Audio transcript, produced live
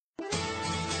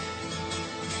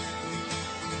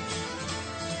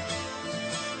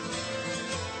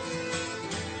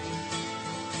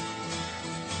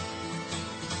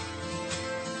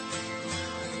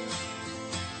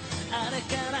れ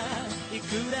からい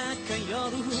くらか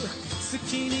夜好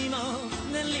きにも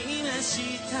なりま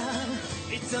した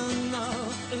いつも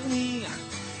海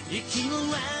息を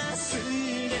忘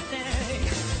れて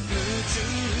夢中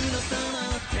のその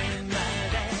手前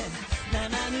で生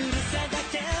ぬるさだ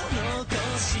けを残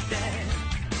して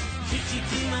引き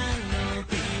際の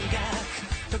美学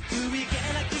得意げ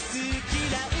なく好き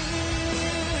だ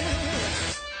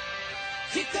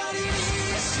一人に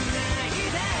しない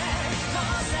でも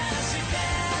うさらして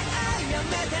あやめ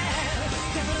て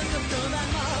手の言葉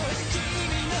も君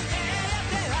の部屋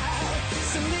では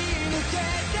すり抜け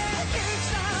ていく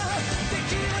さで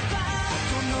きれば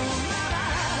このまま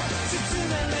包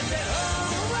まれて終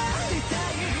わりた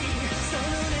いその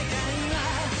願いは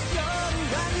夜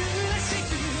は虚し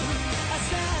く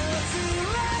朝を連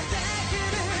れてく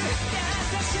る優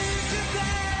しくて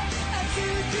熱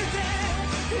くて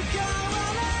深い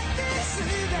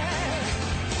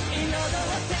彩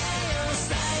ってよ最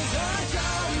後夜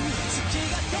月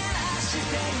が照らし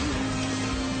てる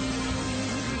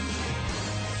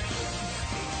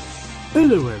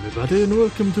Hello everybody and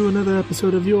welcome to another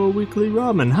episode of your weekly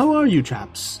ramen. How are you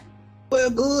chaps? We're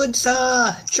good,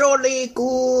 sir. Jolly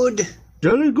good.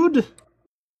 Jolly good?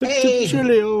 Hey.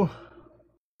 Chilio.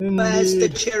 Where's the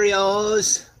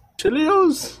Cheerios?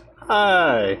 Chilios?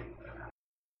 Hi.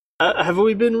 Have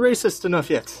we been racist enough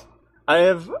yet?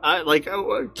 I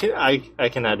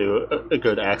cannot do a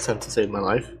good accent to save my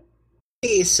life.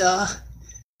 Please, sir.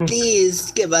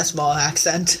 Please give us more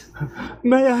accent.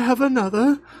 May I have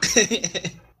another?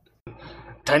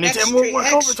 Tiny Tim will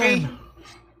work overtime.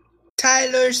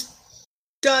 Tyler's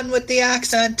done with the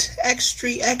accent. Extra.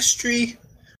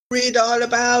 Read all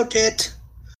about it.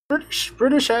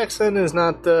 British accent is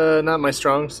not my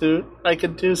strong suit. I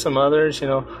could do some others,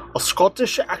 A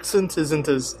Scottish accent isn't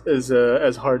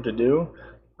as hard to do.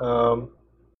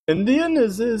 Indian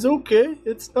is okay.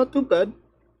 It's not too bad.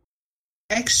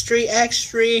 Extra.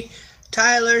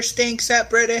 Tyler stinks at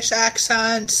British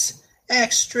accents.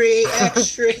 Extra.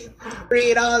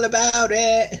 Read all about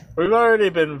it. We've already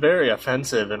been very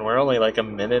offensive, and we're only like a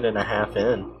minute and a half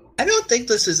in. I don't think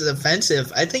this is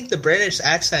offensive. I think the British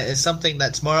accent is something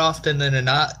that's more often than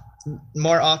not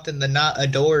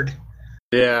adored.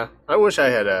 Yeah, I wish I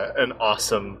had an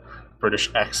awesome British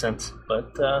accent,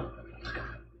 but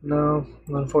no,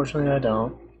 unfortunately I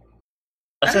don't.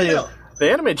 I tell you, the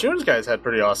Anime Tunes guys had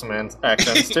pretty awesome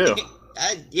accents too.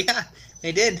 Yeah,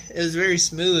 they did. It was very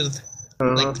smooth,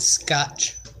 like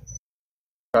Scotch.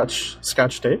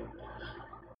 Scotch tape.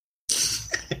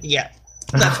 Yeah.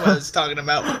 That's what I was talking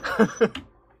about.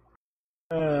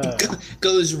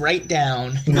 Goes right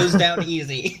down. Goes down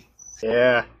easy.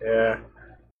 Yeah.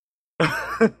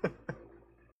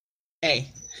 Hey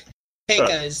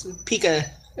guys, Pika,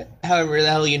 however the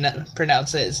hell you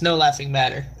pronounce it, it's no laughing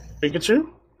matter. Pikachu?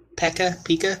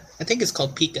 Pika? I think it's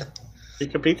called Pika.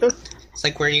 Pika? It's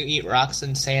like where you eat rocks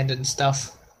and sand and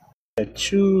stuff.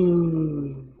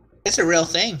 Pikachu. It's a real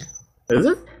thing. Is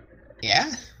it?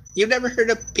 Yeah. You've never heard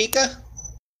of Pika?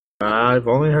 I've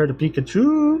only heard of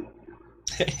Pikachu.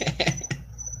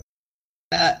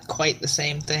 Not quite the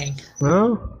same thing.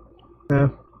 No? Yeah.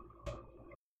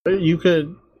 You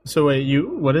could... So wait,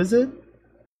 what is it?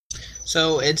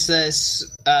 So it's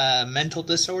this mental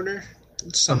disorder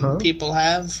some people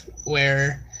have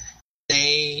where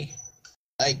they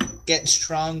get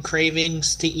strong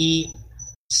cravings to eat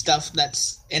stuff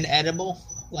that's inedible.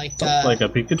 Like a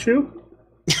Pikachu?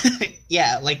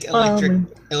 Yeah, like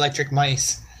electric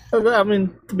mice. I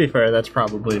mean, to be fair, that's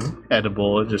probably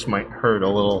edible. It just might hurt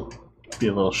be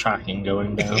a little shocking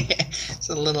going down. It's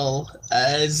a little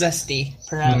zesty,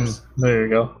 perhaps. There you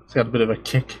go. It's got a bit of a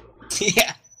kick.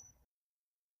 Yeah.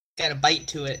 Got a bite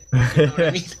to it. You know what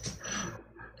I mean?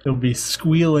 It'll be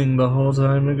squealing the whole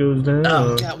time it goes down.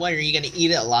 Oh, God, what, are you going to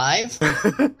eat it alive?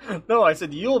 No, I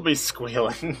said you'll be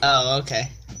squealing. Oh, okay.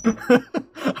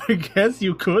 I guess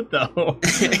you could, though.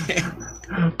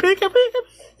 Pika.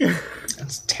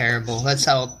 That's terrible. That's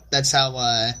how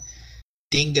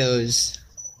dingoes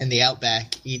in the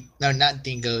outback eat. No, not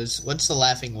dingoes. What's the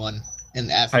laughing one in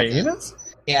Africa? Hyenas?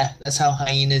 Yeah, that's how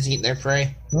hyenas eat their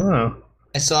prey. Oh.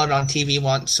 I saw it on TV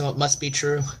once, so it must be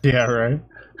true. Yeah, right.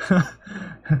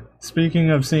 Speaking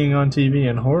of seeing on TV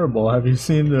and horrible, have you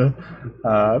seen the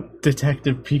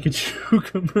Detective Pikachu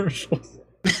commercials?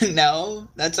 No,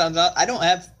 that sounds... I don't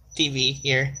have TV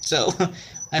here, so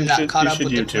I'm not caught up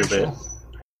with the commercial.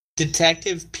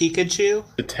 Detective Pikachu?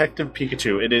 Detective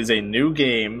Pikachu. It is a new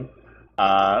game,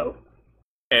 and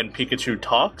Pikachu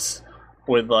talks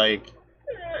with,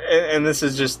 and this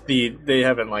is just they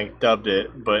haven't, dubbed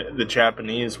it, but the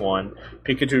Japanese one,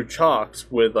 Pikachu talks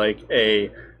with,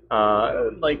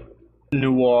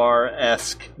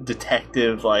 noir-esque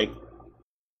detective, like,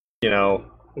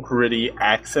 gritty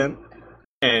accent,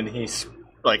 and he's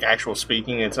like actual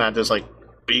speaking. It's not just like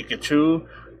Pikachu.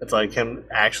 It's like him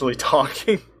actually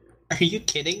talking. Are you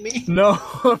kidding me? No,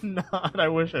 I'm not. I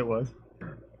wish I was.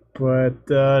 But,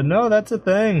 no, that's a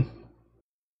thing.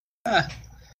 Huh.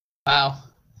 Wow.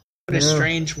 What a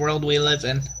strange world we live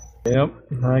in. Yep.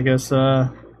 I guess,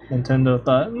 Nintendo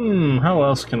thought, how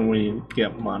else can we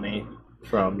get money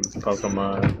from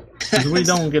Pokemon? Because we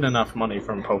don't get enough money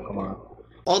from Pokemon.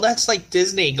 Well, that's like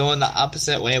Disney going the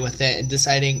opposite way with it and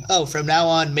deciding, from now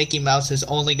on, Mickey Mouse is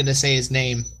only going to say his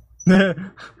name.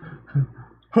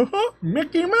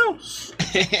 Mickey Mouse!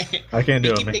 I can't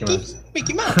do Mickey Mouse.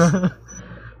 Mickey Mouse!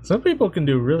 Some people can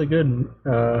do really good,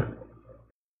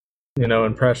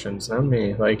 impressions. Not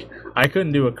me. Like, I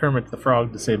couldn't do a Kermit the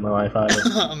Frog to save my life either.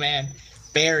 Oh, man.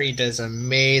 Barry does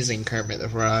amazing Kermit the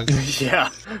Frog. Yeah.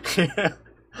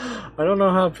 I don't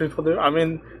know how people do. I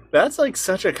mean, that's like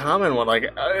such a common one.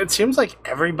 Like, it seems like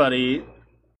everybody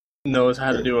knows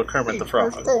how to do a Kermit the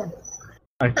Frog. How's it going?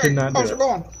 I could not do it. How's it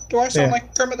going? Do I sound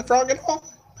like Kermit the Frog at all?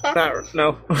 Huh?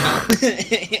 No.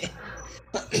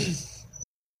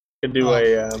 Could do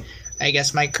I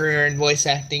guess my career in voice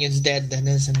acting is dead then,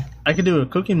 isn't it? I could do a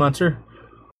Cookie Monster.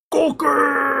 Cookie!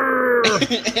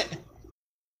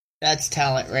 That's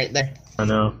talent right there. I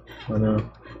know.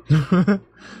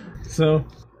 So,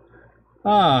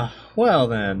 well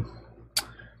then.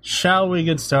 Shall we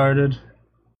get started?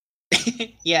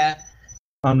 Yeah.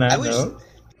 On that note.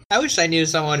 I wish I knew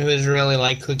someone who was really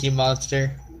like Cookie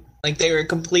Monster. Like, they were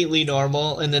completely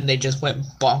normal, and then they just went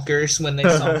bonkers when they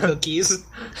saw cookies.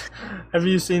 Have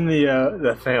you seen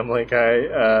the Family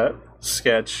Guy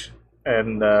sketch?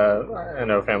 And I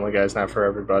know Family Guy's not for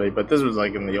everybody, but this was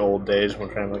like in the old days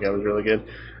when Family Guy was really good.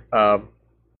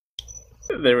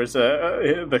 There was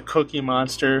the Cookie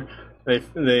Monster.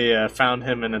 They found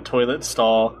him in a toilet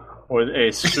stall with a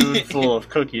spoonful of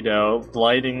cookie dough,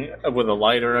 lighting with a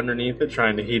lighter underneath it,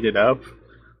 trying to heat it up.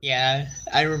 Yeah,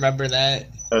 I remember that.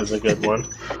 That was a good one.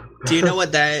 Do you know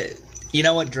what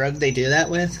drug they do that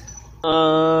with?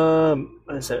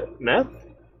 Is it meth?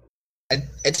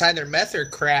 It's either meth or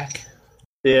crack.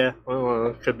 Yeah, well,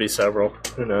 it could be several.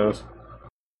 Who knows?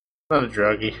 Not a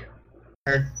druggie.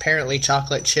 Or apparently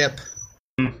chocolate chip.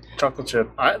 Chocolate chip.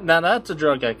 Now that's a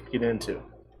drug I could get into.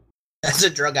 That's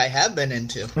a drug I have been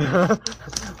into.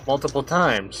 Multiple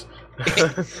times.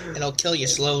 It'll kill you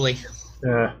slowly.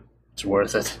 Yeah, it's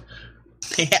worth it.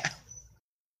 Yeah.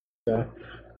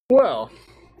 Well,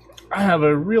 I have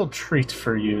a real treat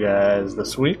for you guys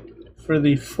this week for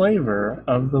the flavor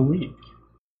of the week.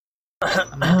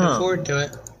 I'm looking forward to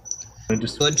it.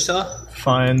 Good, sir.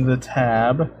 Find the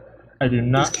tab. I do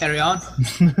not... Please carry on.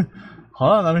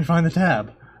 Hold on, let me find the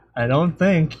tab. I don't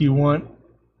think you want...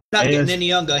 Not getting any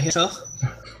younger here, sir.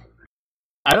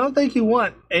 I don't think you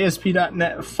want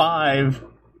ASP.NET 5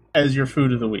 as your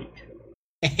food of the week.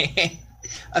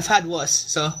 I've had worse,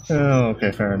 so... Oh,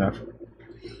 okay, fair enough.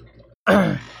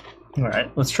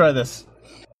 Alright, let's try this.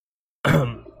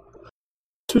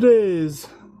 Today's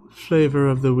flavor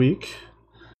of the week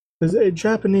is a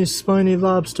Japanese spiny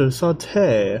lobster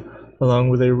sauté, along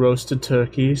with a roasted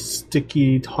turkey,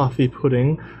 sticky toffee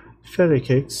pudding, fairy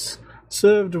cakes,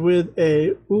 served with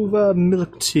a uva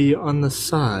milk tea on the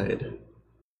side.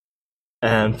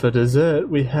 And for dessert,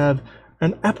 we have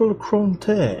an apple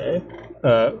crumpet.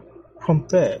 Hold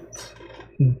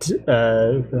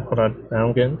on, now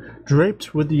I'm getting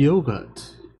draped with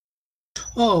yogurt.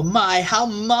 Oh my, how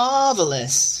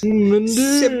marvelous!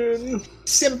 Indeed.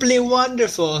 Simply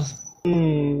wonderful.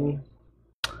 Only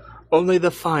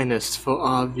the finest for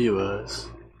our viewers.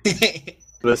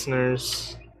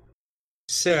 Listeners.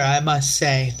 Sir, I must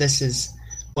say, this is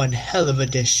one hell of a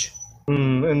dish.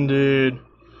 Indeed.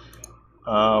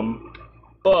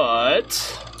 But...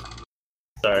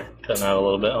 Sorry, cutting out a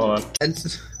little bit, hold on.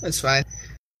 That's fine.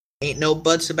 Ain't no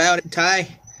buts about it, Ty.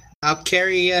 I'll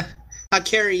carry you,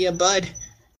 bud.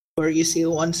 Where you see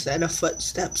one set of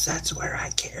footsteps, that's where I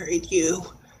carried you.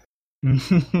 Did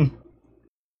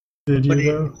you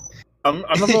though? I'm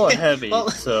a little heavy, well,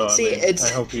 so see, I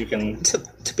hope you can...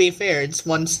 To be fair, it's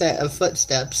one set of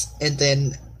footsteps, and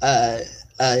then a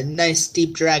nice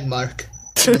deep drag mark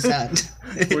in the sand.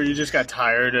 Where you just got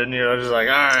tired and you're just like,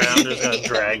 alright, I'm just gonna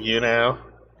drag you now.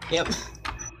 Yep.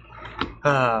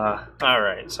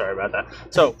 Alright, sorry about that.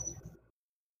 So,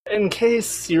 in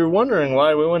case you're wondering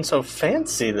why we went so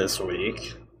fancy this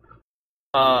week,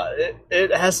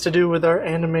 it has to do with our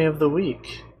anime of the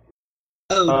week.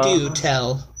 Oh, do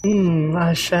tell.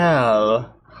 I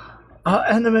shall.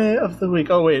 Anime of the week.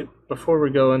 Oh, wait. Before we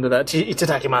go into that,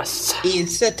 itadakimasu.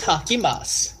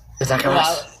 Itadakimasu.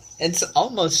 Well, it's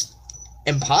almost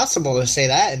impossible to say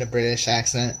that in a British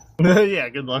accent. Yeah,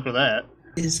 good luck with that.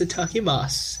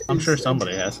 Izutakimasu. I'm sure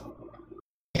somebody has.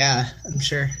 Yeah, I'm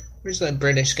sure. Where's that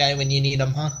British guy when you need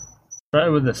him, huh? Try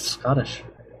with the Scottish.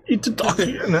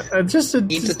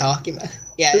 Izutakimasu.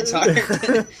 Yeah, it's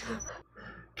hard.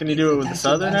 Can you do it with a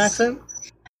southern accent?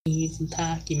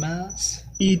 Izutakimasu.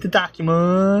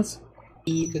 Itadakimasu.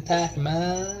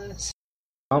 Izutakimasu.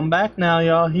 I'm back now,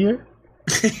 y'all here.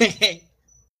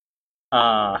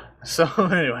 So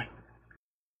anyway,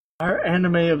 our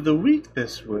anime of the week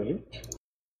this week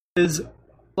is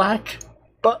Black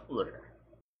Butler,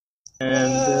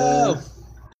 and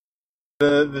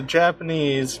the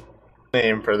Japanese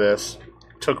name for this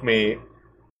took me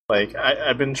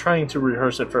I've been trying to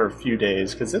rehearse it for a few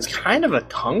days because it's kind of a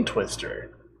tongue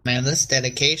twister. Man, this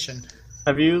dedication.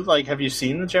 Have you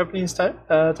seen the Japanese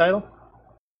title?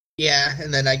 Yeah,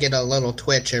 and then I get a little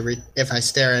twitch if I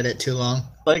stare at it too long.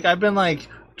 I've been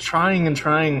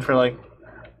trying for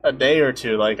a day or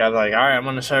two. I'm all right, I'm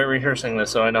gonna start rehearsing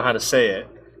this so I know how to say it,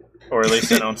 or at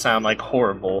least I don't sound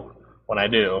horrible when I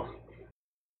do.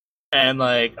 And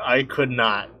I could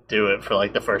not do it for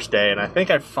the first day, and I think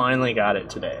I finally got it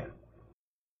today.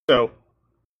 So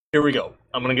here we go.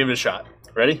 I'm gonna give it a shot.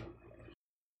 Ready?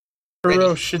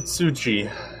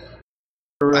 Kuroshituji.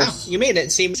 Wow, you made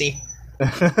it seem easy.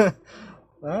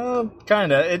 Well,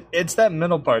 kinda. It's that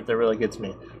middle part that really gets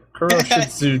me.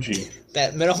 Kuroshituji.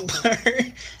 That middle part?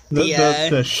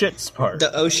 The shits part.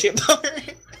 The oh shit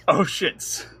part? Oh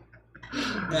shits.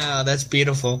 Oh, that's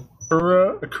beautiful.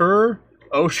 Oh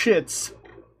shits.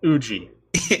 Uji.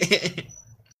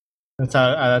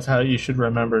 That's how you should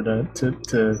remember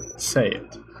to say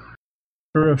it.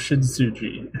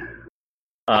 Kuroshituji.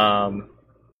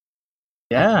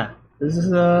 Yeah. This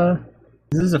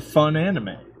is a fun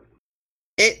anime.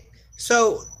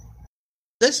 So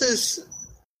this is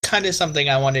kind of something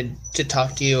I wanted to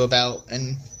talk to you about,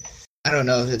 and I don't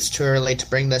know if it's too early to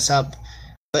bring this up,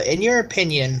 but in your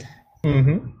opinion,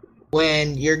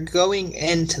 when you're going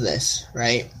into this,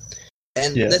 right?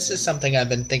 And this is something I've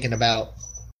been thinking about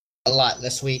a lot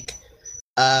this week.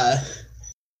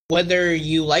 Whether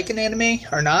you like an anime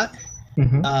or not,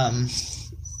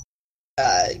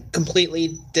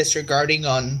 completely disregarding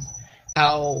on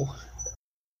how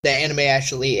the anime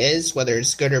actually is, whether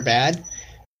it's good or bad,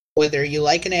 whether you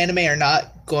like an anime or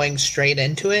not, going straight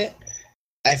into it,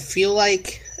 I feel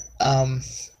like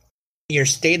your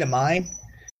state of mind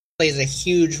plays a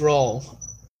huge role,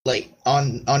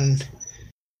 on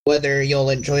whether you'll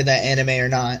enjoy that anime or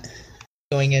not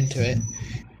going into it.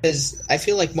 Because I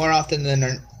feel like more often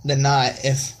than not,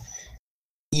 if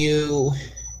you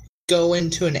go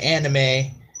into an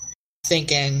anime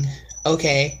thinking,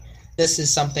 okay, this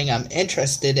is something I'm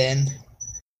interested in,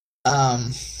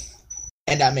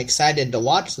 and I'm excited to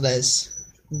watch this,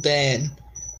 then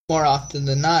more often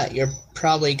than not, you're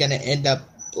probably going to end up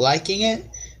liking it.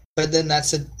 But then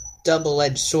that's a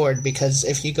double-edged sword, because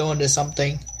if you go into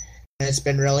something and it's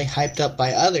been really hyped up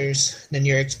by others, then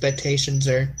your expectations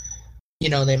are,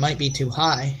 they might be too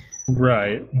high.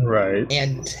 Right.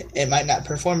 And it might not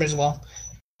perform as well.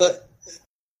 But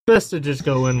best to just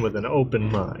go in with an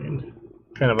open mind.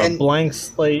 Kind of a blank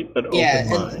slate, but open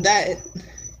mind. And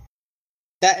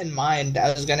that in mind,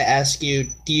 I was going to ask you,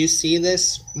 do you see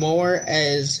this more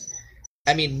as...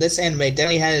 this anime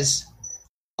definitely has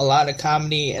a lot of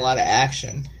comedy and a lot of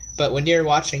action. But when you're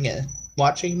watching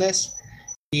this,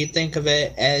 do you think of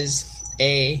it as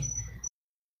a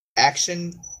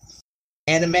action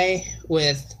anime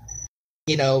with,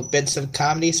 bits of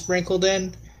comedy sprinkled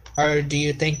in? Or do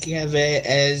you think of it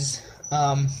as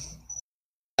a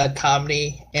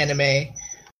comedy anime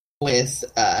with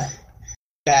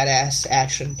badass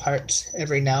action parts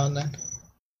every now and then?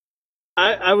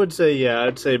 I would say,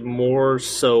 I'd say more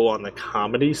so on the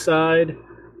comedy side, with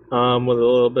a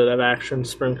little bit of action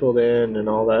sprinkled in and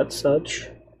all that such.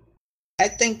 I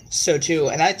think so too,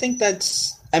 and I think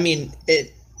that's,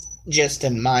 it just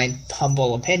in my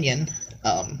humble opinion,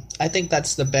 I think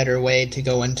that's the better way to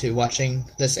go into watching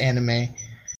this anime,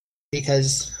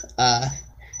 because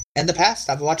in the past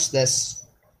I've watched this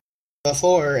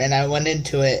before, and I went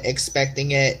into it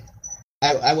expecting it.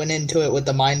 I went into it with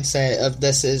the mindset of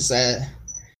this is an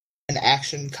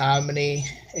action comedy,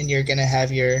 and you're gonna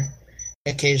have your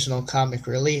occasional comic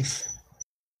relief.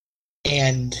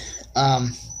 And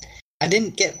I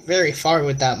didn't get very far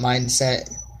with that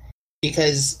mindset,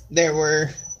 because there were,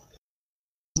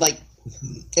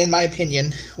 in my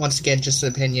opinion, once again, just an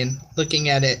opinion, looking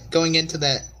at it, going into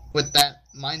that with that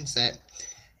mindset,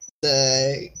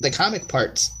 the comic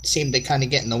parts seemed to kind of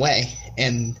get in the way,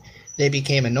 and they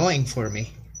became annoying for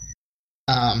me.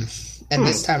 And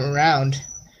this time around,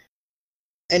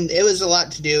 and it was a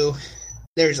lot to do.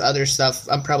 There's other stuff.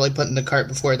 I'm probably putting the cart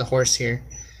before the horse here,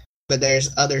 but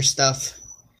there's other stuff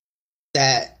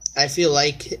that I feel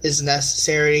like is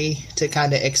necessary to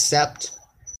kind of accept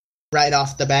right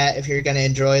off the bat if you're going to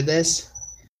enjoy this,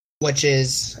 which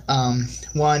is,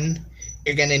 one,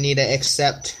 you're going to need to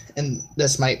accept, and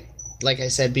this might, like I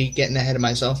said, be getting ahead of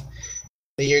myself,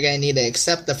 but you're going to need to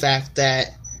accept the fact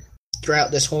that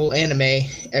throughout this whole anime,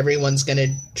 everyone's going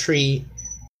to treat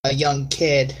a young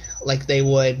kid like they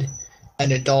would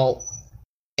an adult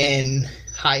in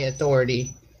high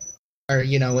authority, or,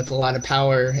 with a lot of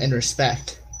power and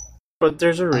respect. But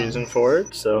there's a reason for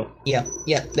it, so... Yeah,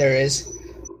 there is.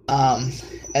 And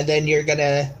then you're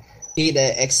gonna need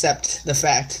to accept the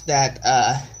fact that,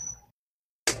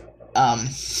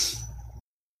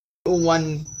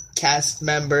 one cast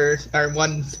member, or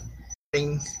one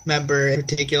member in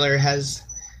particular, has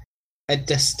a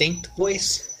distinct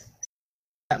voice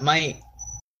that might,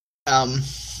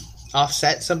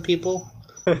 offset some people.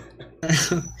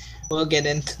 We'll get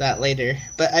into that later.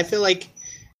 But I feel like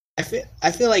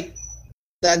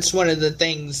that's one of the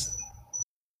things.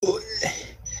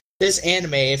 This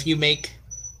anime, if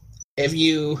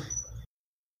you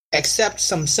accept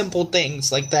some simple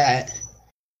things like that,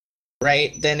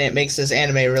 right, then it makes this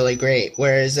anime really great.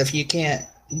 Whereas if you can't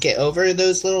get over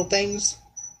those little things,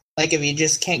 like if you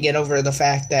just can't get over the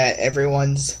fact that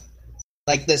everyone's,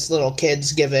 like, this little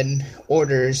kid's given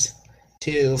orders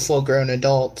to full-grown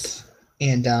adults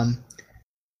and,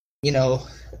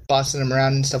 bossing them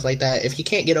around and stuff like that, if you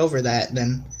can't get over that,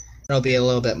 then it'll be a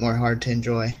little bit more hard to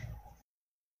enjoy.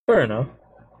 Fair enough.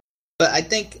 But I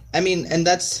think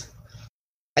that's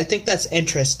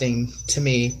interesting to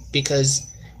me, because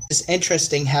it's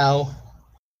interesting how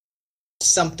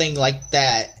something like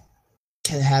that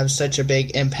can have such a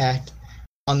big impact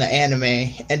on the anime,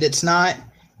 and it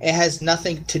has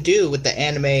nothing to do with the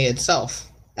anime itself.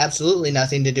 Absolutely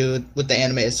nothing to do with the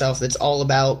anime itself. It's all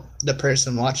about the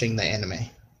person watching the anime.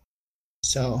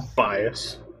 So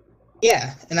bias.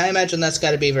 Yeah, and I imagine that's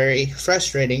got to be very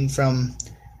frustrating from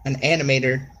an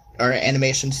animator or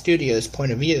animation studio's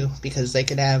point of view, because they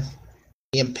could have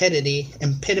the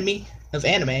epitome of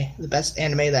anime, the best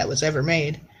anime that was ever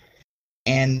made,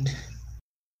 and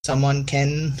someone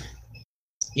can,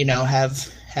 have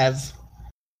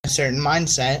a certain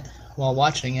mindset while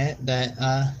watching it that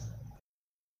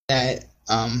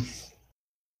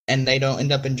and they don't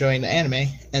end up enjoying the anime,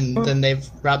 and then they've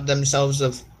robbed themselves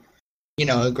of,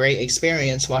 a great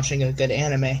experience watching a good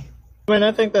anime. I mean,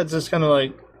 I think that's just kind of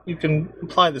like, you can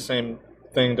apply the same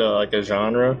thing to, like, a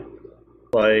genre.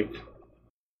 Like,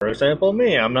 for example,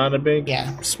 me, I'm not a big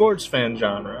sports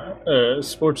genre.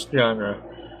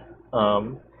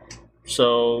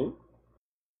 So,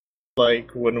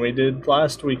 like, when we did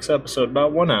last week's episode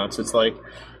about one-outs, it's like,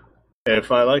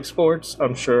 if I like sports,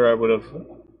 I'm sure I would have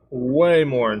way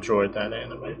more enjoyed that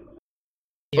anime.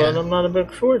 Yeah. But I'm not a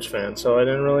big sports fan, so I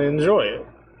didn't really enjoy it.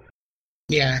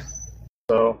 Yeah.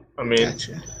 So, I mean,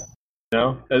 gotcha.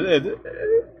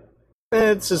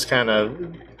 It's just kind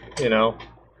of,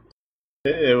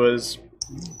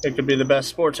 it could be the best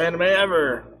sports anime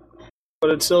ever,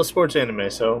 but it's still a sports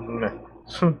anime, so meh.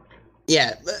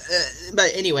 Yeah,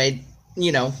 but anyway,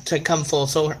 to come full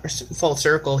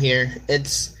circle here,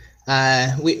 it's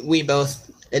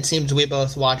it seems we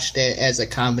both watched it as a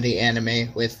comedy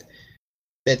anime with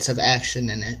bits of action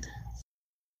in it.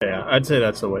 Yeah, I'd say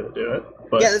that's the way to do it.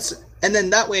 But yeah, and then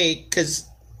that way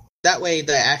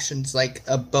the action's like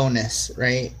a bonus,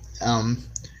 right?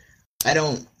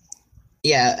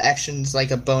 Action's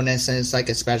like a bonus and it's like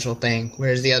a special thing,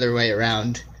 whereas the other way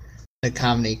around, the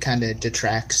comedy kind of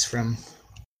detracts from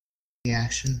the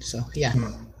action. So yeah.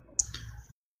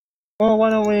 Well,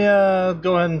 why don't we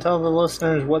go ahead and tell the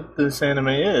listeners what this anime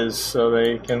is so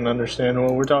they can understand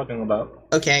what we're talking about.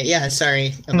 Okay, yeah,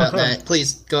 sorry about that.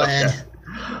 Please, go ahead.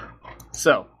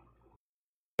 So,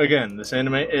 again, this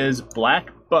anime is Black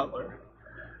Butler.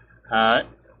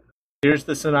 Here's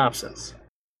the synopsis.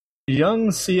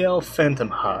 Young CL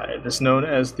Phantomhide is known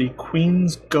as the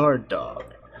Queen's Guard Dog,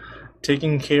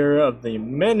 taking care of the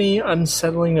many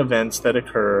unsettling events that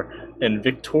occur in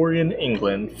Victorian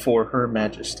England for Her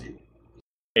Majesty.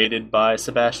 Aided by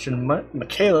Sebastian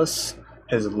Michaelis,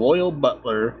 his loyal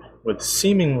butler with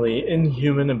seemingly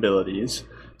inhuman abilities,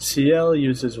 CL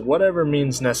uses whatever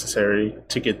means necessary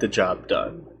to get the job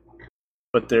done.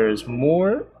 But is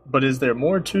there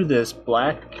more to this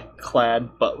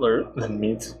black-clad butler than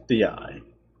meets the eye?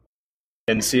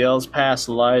 In CL's past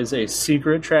lies a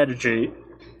secret tragedy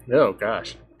that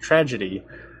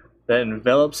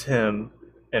envelops him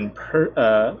and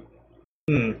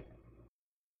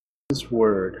this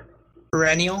word?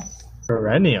 Perennial?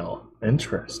 Perennial.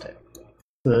 Interesting.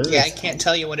 Yeah, I can't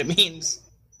tell you what it means.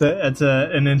 That's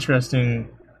an interesting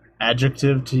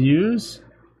adjective to use.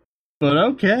 But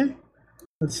okay.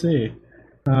 Let's see.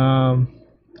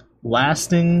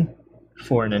 Lasting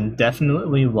for an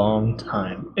indefinitely long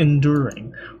time.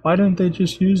 Enduring. Why don't they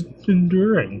just use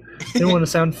enduring? They want to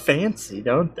sound fancy,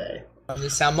 don't they? They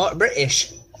sound more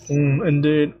British.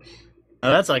 Indeed.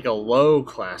 Now that's like a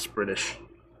low-class British.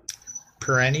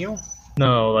 Perennial?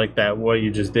 No, like that, what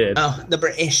you just did. Oh, the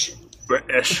British.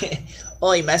 British.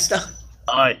 Oi, mister.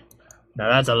 Aye. Now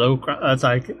that's a that's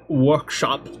like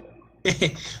workshop.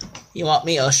 You want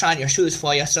me to shine your shoes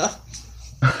for you, sir?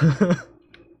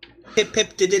 Pip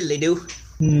pip diddly do.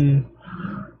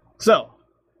 So,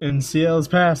 in CL's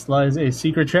past lies a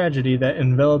secret tragedy that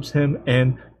envelops him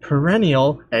and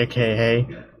perennial, aka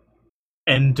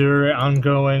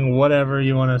ongoing, whatever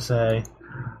you want to say,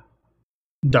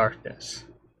 darkness.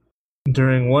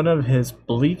 During one of his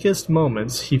bleakest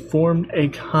moments, he formed a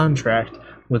contract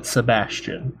with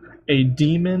Sebastian, a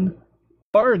demon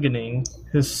bargaining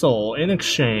his soul in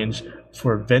exchange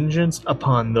for vengeance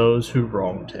upon those who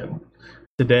wronged him.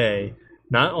 Today,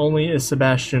 not only is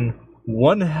Sebastian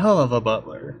one hell of a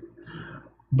butler,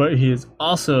 but he is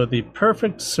also the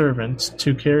perfect servant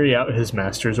to carry out his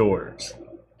master's orders,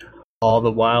 all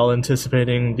the while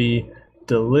anticipating the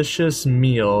delicious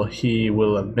meal he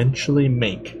will eventually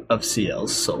make of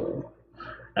CL's soul.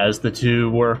 As the two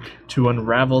work to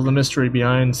unravel the mystery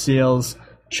behind CL's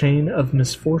chain of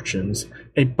misfortunes,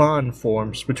 a bond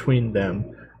forms between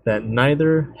them that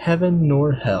neither heaven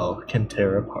nor hell can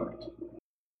tear apart.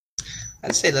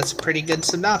 I'd say that's a pretty good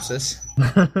synopsis.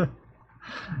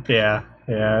 yeah,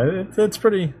 it's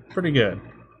pretty good.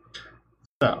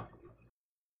 So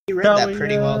You read that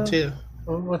pretty well too.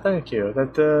 Well, thank you.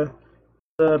 That the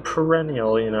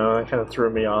perennial, that kind of threw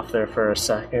me off there for a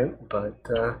second, but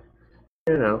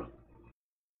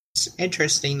it's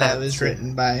interesting that it was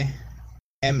written by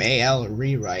MAL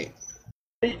Rewrite.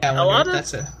 A lot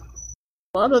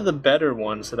of the better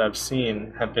ones that I've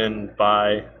seen have been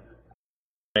by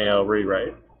MAL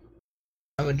Rewrite.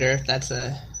 I wonder if that's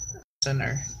in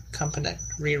our company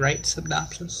rewrite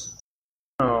synopsis.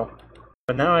 Oh,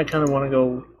 but now I kind of want to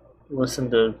go listen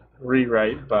to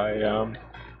Rewrite by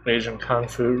Asian Kung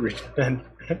Fu and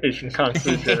Asian Kung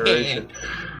Fu Generation.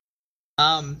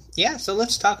 Yeah, so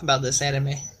let's talk about this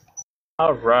anime.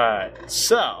 Alright,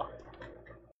 so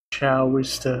shall we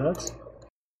start?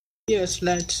 Yes,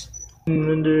 let's.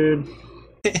 Dude.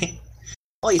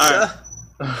 Oi, sir.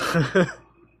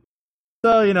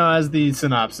 So, as the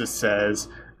synopsis says,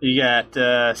 you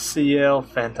got CL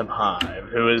Phantom Hive,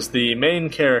 who is the main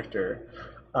character.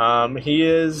 He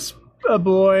is a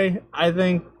boy, I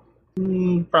think,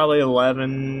 probably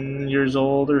 11 years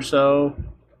old or so,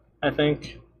 I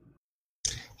think.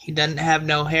 He doesn't have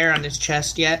no hair on his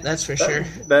chest yet, that's for sure.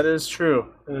 That is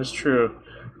true. That is true.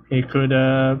 He could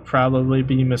probably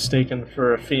be mistaken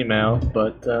for a female,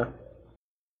 but,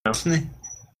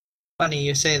 Funny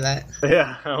you say that.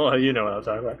 Yeah, well, you know what I'm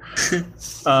talking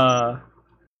about.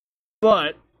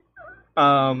 But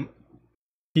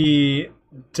he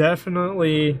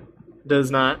definitely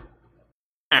does not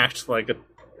act like a...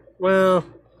 Well,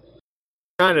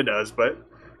 kind of does, but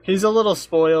he's a little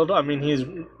spoiled. I mean, he's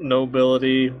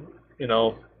nobility,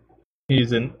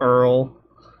 he's an earl.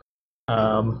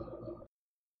 But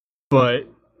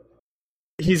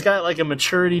he's got like a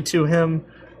maturity to him,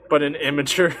 but an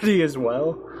immaturity as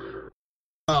well.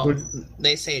 Oh,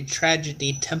 they say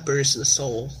tragedy tempers the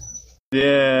soul.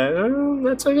 Yeah,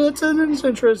 that's an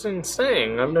interesting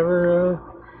saying. I've never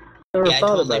thought I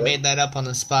totally about made that up on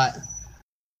the spot.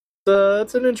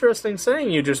 That's an interesting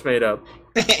saying you just made up.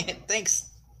 Thanks.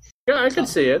 Yeah, I could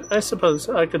see it. I suppose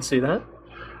I could see that.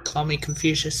 Call me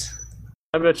Confucius.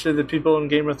 I bet you the people in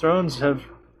Game of Thrones have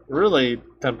really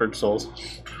tempered souls.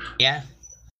 Yeah.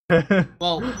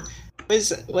 Well,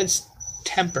 what's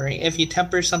tempering? If you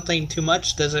temper something too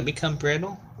much, does it become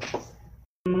brittle?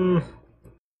 I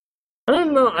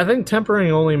don't know. I think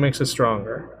tempering only makes it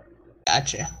stronger.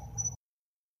 Gotcha.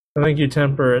 I think you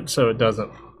temper it so it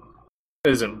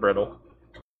isn't brittle.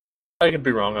 I could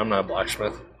be wrong. I'm not a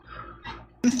blacksmith.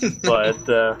 But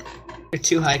you're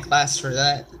too high class for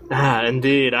that.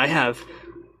 Indeed. I have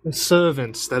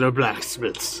servants that are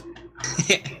blacksmiths.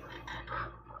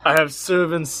 I have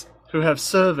servants who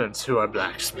are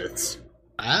blacksmiths.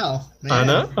 Wow, man.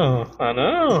 I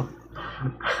know.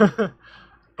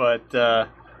 But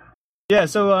yeah,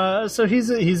 so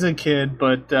he's a kid,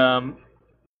 but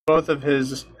both of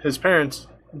his parents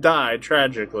died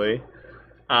tragically.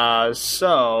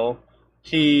 So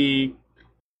he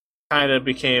kind of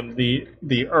became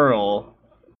the Earl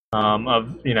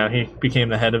he became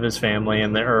the head of his family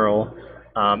and the Earl,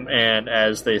 and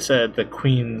as they said, the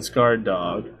Queen's guard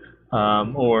dog,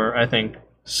 or I think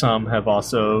some have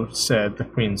also said the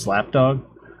Queen's lapdog.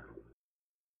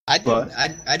 I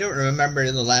don't remember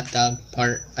the lapdog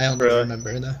part. I only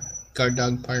remember the guard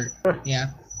dog part.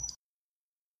 Yeah.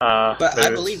 But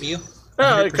I believe you.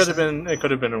 No, it could have been. It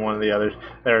could have been in one of the others.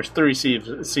 There's 3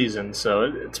 seasons, so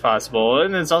it's possible,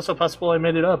 and it's also possible I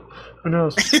made it up. Who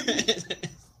knows?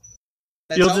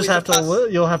 You'll just have to.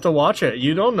 You'll have to watch it.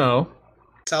 You don't know.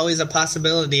 It's always a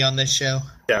possibility on this show.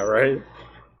 Yeah, right.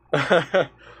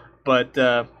 But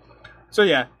so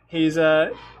yeah, he's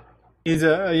a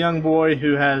young boy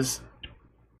who has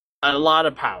a lot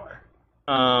of power,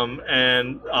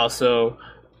 and also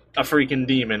a freaking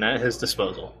demon at his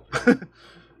disposal.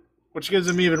 Which gives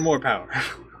him even more power.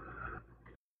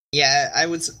 Yeah, I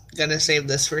was gonna save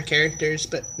this for characters,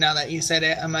 but now that you said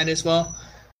it, I might as well.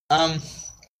 Can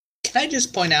I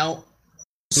just point out,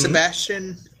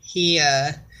 Sebastian, he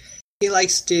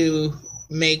likes to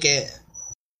make it,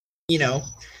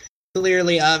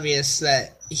 clearly obvious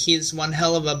that he's one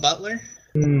hell of a butler.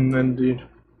 Indeed.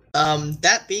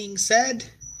 That being said,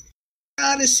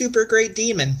 not a super great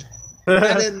demon.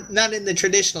 not in the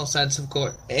traditional sense, of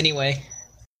course. Anyway.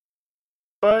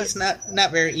 But he's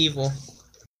not very evil.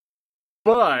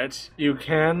 But you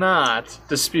cannot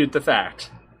dispute the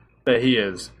fact that he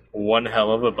is one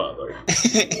hell of a butler.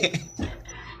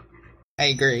 I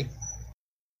agree.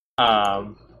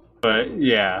 But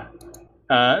yeah.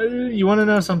 You want to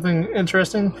know something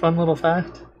interesting? Fun little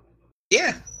fact?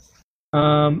 Yeah.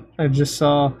 I just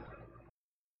saw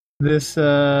this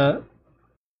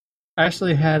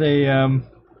actually had a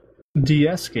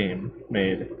DS game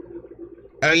made.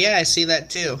 Oh yeah, I see that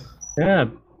too. Yeah,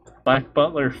 Black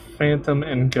Butler, Phantom,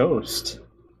 and Ghost.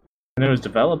 And it was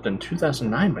developed in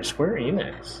 2009 by Square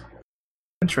Enix.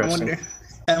 Interesting.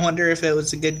 I wonder if it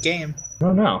was a good game. I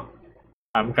don't know.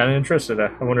 I'm kind of interested.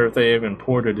 I wonder if they even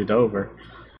ported it over.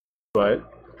 But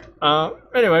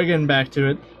anyway, getting back to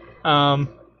it. A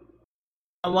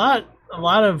lot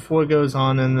of what goes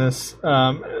on in this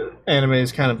anime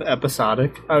is kind of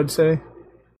episodic, I would say.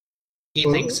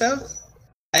 You think so?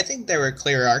 I think there were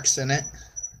clear arcs in it.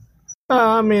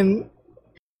 I mean,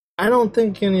 I don't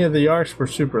think any of the arcs were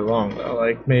super long, though.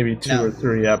 Like, maybe 2 or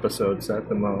 3 episodes at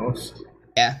the most.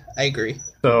 Yeah, I agree.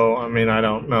 So, I mean, I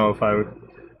don't know if I would...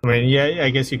 I mean, yeah, I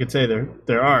guess you could say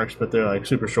they're arcs, but they're, like,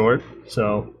 super short.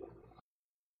 So,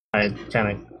 I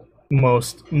kind of...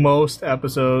 Most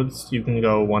episodes, you can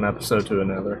go one episode to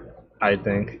another, I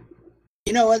think.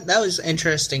 You know what? That was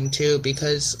interesting, too,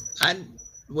 because I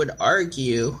would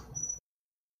argue...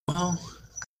 Well,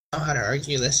 I don't know how to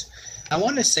argue this. I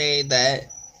want to say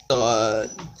that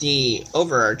the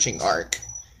overarching arc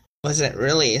wasn't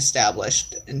really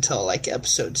established until like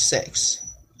episode 6.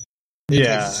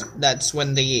 Because that's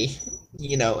when the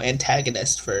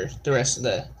antagonist for the rest of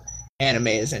the anime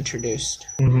is introduced.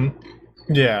 Mm-hmm.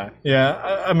 Yeah.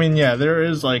 I mean, there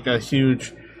is like a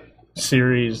huge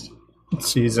series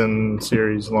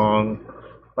long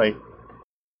like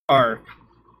arc,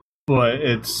 but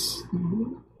it's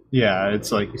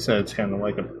like you said, it's kind of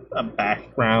like a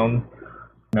background,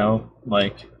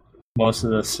 like most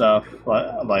of the stuff,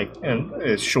 like, and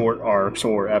it's short arcs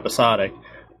or episodic,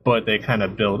 but they kind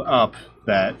of build up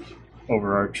that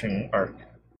overarching arc.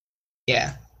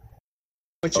 Yeah.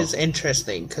 Which is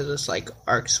interesting, because it's like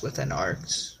arcs within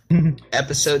arcs.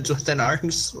 Episodes within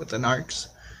arcs.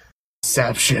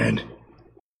 Inception.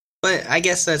 But I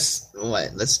guess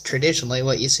that's traditionally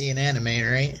what you see in anime,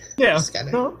 right? Yeah.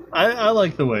 No, I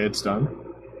like the way it's done.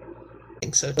 I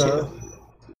think so too.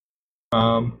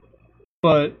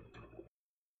 But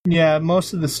yeah,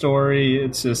 most of the story,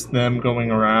 it's just them going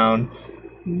around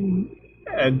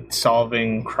and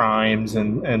solving crimes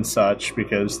and such,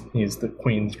 because he's the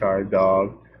Queen's guard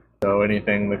dog. So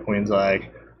anything the Queen's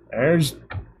like, there's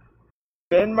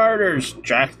been murders,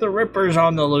 Jack the Ripper's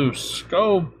on the loose,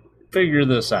 go figure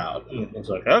this out. And it's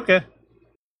like, okay.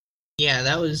 Yeah,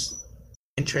 that was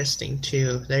interesting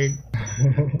too.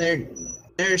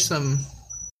 There's some...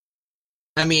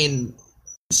 I mean,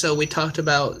 so we talked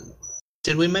about...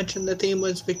 Did we mention the theme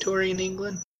was Victorian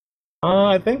England?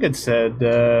 I think it said...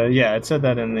 it said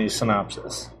that in the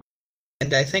synopsis.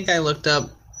 And I think I looked up...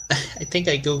 I think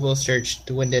I Google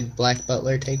searched when did Black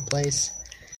Butler take place.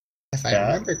 If I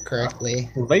remember correctly.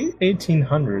 Late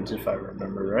 1800s, if I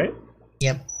remember right.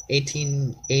 Yep,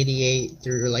 1888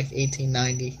 through like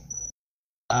 1890.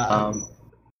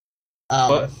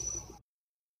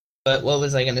 But what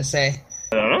was I gonna say?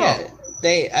 I don't know.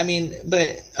 Yeah,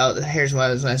 here's what I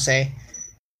was gonna say.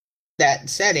 that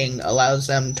setting allows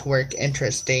them to work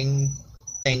interesting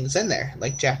things in there,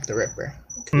 like Jack the Ripper.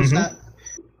 Who's not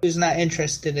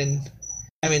interested in?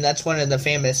 I mean, that's one of the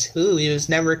famous. He was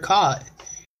never caught.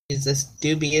 He's this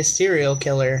dubious serial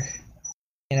killer.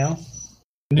 You know?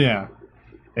 Yeah.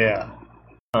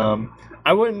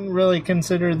 I wouldn't really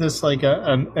consider this like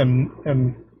a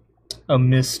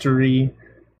mystery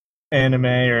anime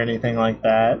or anything like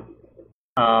that.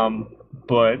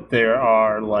 But there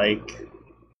are like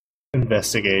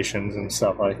investigations and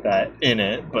stuff like that in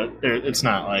it, but it's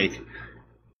not like,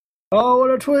 oh,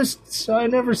 what a twist! I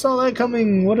never saw that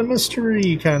coming. What a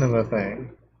mystery, kind of a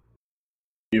thing.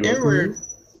 There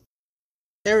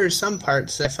were some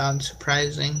parts I found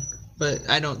surprising, but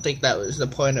I don't think that was the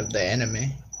point of the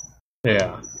anime.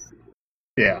 Yeah.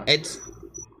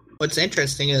 What's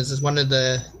interesting is one of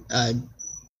the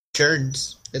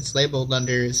journs it's labeled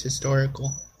under is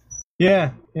historical.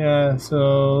 Yeah.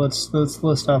 So let's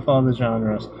list off all the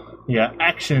genres. Yeah,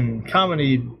 action,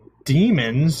 comedy,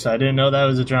 demons. I didn't know that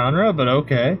was a genre, but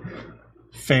okay.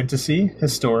 Fantasy,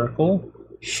 historical,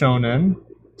 shonen,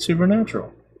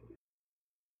 supernatural.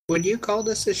 Would you call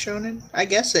this a shonen? I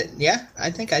guess it. Yeah, I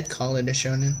think I'd call it a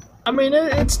shonen. I mean,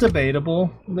 it's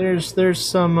debatable. There's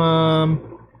some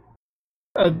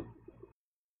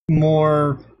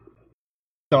more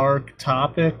dark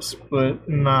topics, but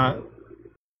not.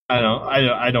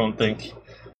 I don't think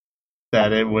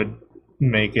that it would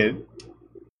make it,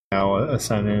 a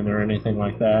seinen or anything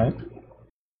like that.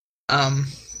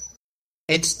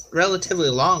 It's relatively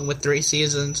long with 3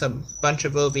 seasons, a bunch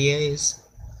of OVAs.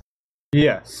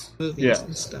 Yes. Movies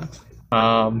and stuff.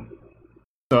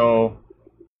 So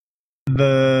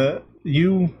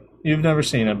you've never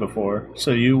seen it before,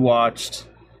 so you watched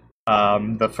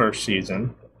the first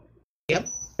season. Yep.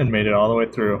 And made it all the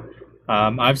way through.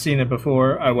 I've seen it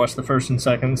before. I watched the first and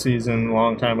second season a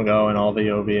long time ago and all the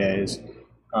OVAs.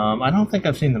 I don't think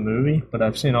I've seen the movie, but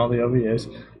I've seen all the OVAs.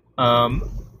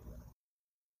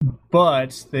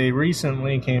 But they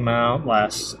recently came out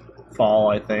last fall,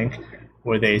 I think,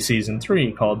 with a season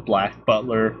 3 called Black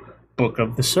Butler Book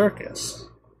of the Circus.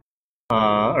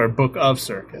 Or Book of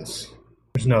Circus.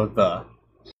 There's no the.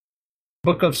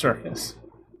 Book of Circus.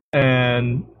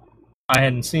 And I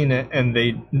hadn't seen it, and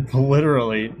they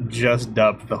literally just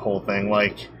dubbed the whole thing,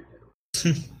 like,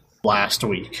 last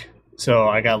week. So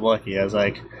I got lucky. I was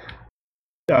like,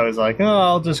 oh,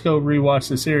 I'll just go rewatch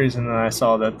the series, and then I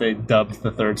saw that they dubbed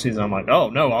the 3rd season. I'm like, oh,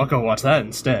 no, I'll go watch that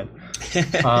instead.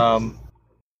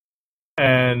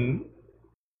 And,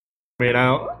 I mean,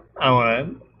 I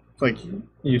want to, like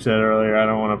you said earlier, I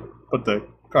don't want to put the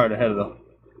cart ahead of the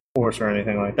horse or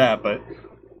anything like that, but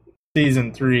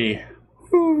season 3...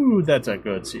 Ooh, that's a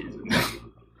good season.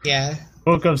 Yeah.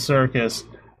 Book of Circus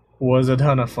was a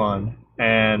ton of fun,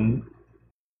 and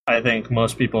I think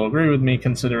most people agree with me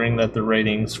considering that the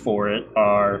ratings for it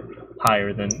are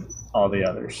higher than all the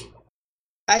others.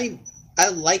 I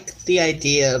like the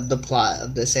idea of the plot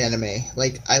of this anime.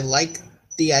 Like, I like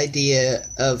the idea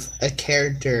of a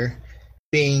character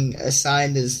being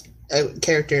assigned as a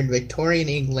character in Victorian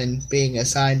England being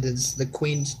assigned as the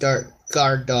Queen's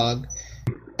guard dog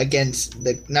against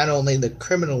not only the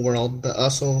criminal world but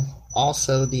also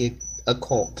the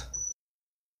occult.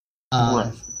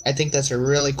 Right. I think that's a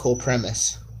really cool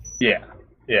premise. Yeah.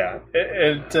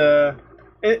 It's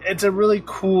a really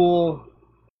cool.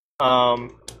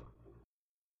 What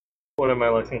am I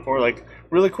looking for? Like,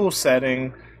 really cool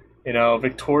setting.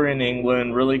 Victorian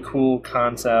England. Really cool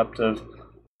concept of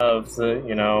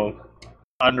the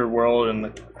underworld and the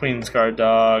Queen's Guard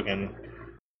dog, and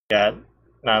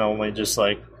not only just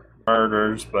like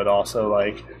murders, but also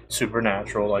like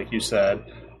supernatural, like you said.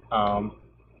 All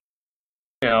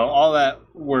that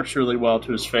works really well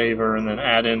to his favor, and then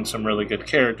add in some really good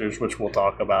characters, which we'll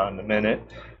talk about in a minute.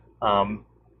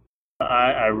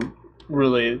 I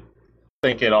really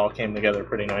think it all came together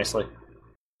pretty nicely.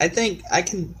 I think I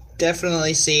can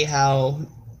definitely see how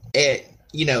it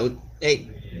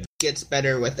gets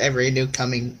better with every new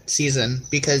coming season,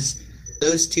 because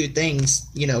those two things,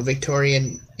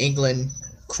 Victorian England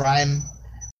crime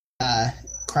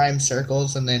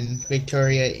circles, and then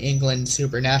Victoria England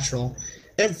supernatural,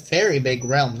 they're very big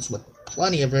realms with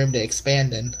plenty of room to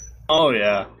expand in. Oh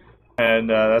yeah, and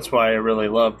that's why I really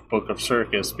loved Book of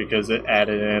Circus, because it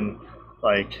added in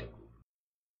like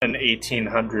an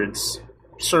 1800s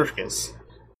circus,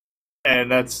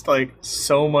 and that's like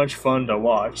so much fun to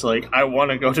watch. Like, I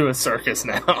want to go to a circus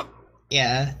now.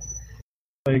 Yeah.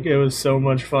 Like, it was so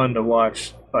much fun to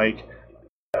watch, like,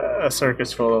 a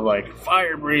circus full of, like,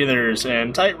 fire breathers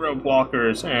and tightrope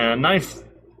walkers and knife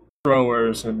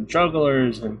throwers and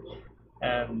jugglers and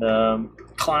and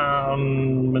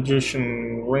clown,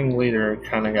 magician, ringleader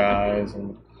kind of guys,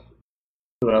 and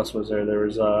who else was there? There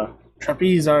was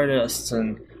trapeze artists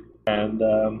and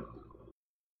a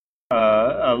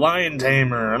lion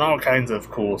tamer and all kinds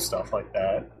of cool stuff like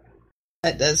that.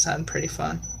 That does sound pretty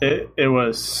fun. It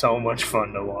was so much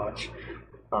fun to watch.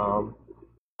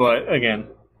 But again,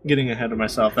 getting ahead of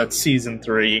myself. That's season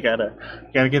 3. You gotta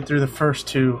get through the first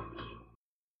 2.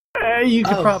 You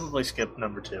could probably skip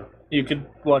number 2. You could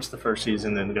watch the first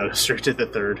season and go straight to the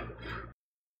 3rd.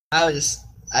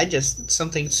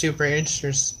 Something super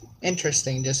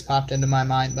interesting just popped into my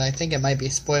mind, but I think it might be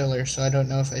a spoiler, so I don't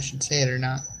know if I should say it or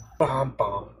not. Bom,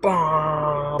 bom,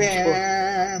 bom.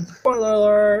 Bam. Spoiler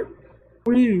alert.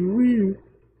 Wee, wee.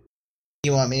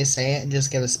 You want me to say it and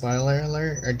just give a spoiler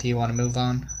alert, or do you want to move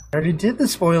on? I already did the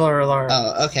spoiler alert.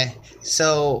 Oh, okay.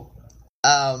 So,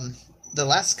 the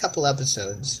last couple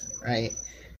episodes, right?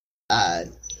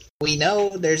 We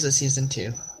know there's a season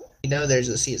 2. We know there's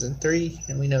a season 3,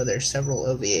 and we know there's several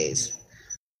OVAs.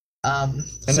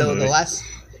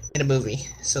 In a movie.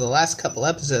 So the last couple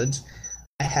episodes,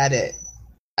 I had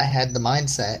the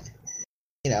mindset,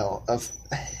 of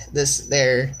this.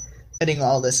 They're putting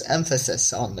all this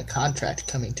emphasis on the contract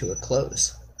coming to a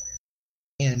close,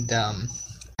 and I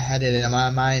had it in my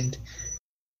mind.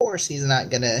 Of course, he's not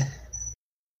gonna,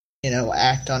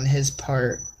 act on his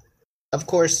part. Of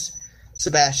course,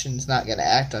 Sebastian's not gonna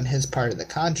act on his part of the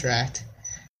contract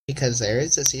because there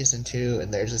is a season 2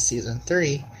 and there's a season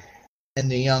 3,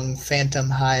 and the young Phantom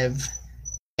Hive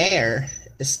heir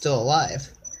is still alive.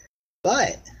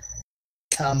 But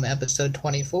come episode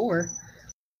 24,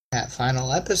 that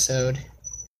final episode,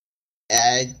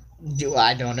 I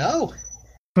don't know.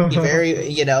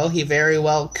 He very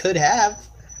well could have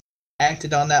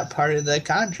acted on that part of the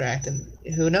contract, and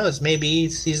who knows? Maybe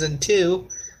season 2,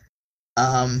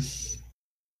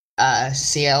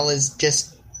 CL is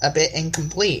just a bit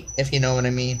incomplete, if you know what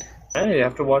I mean. Hey, you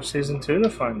have to watch season 2 to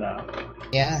find out.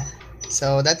 Yeah,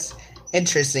 so that's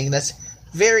interesting. That's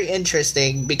very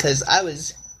interesting because I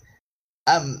was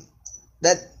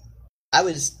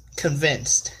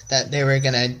convinced that they were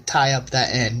gonna tie up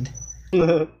that end,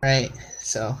 right?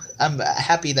 So I'm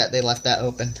happy that they left that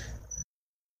open.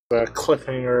 A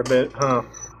cliffhanger a bit, huh?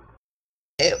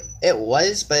 It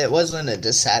was, but it wasn't a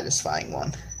dissatisfying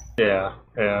one. Yeah.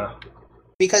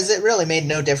 Because it really made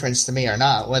no difference to me or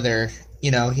not whether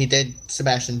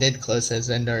Sebastian did close his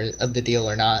end of the deal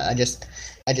or not. I just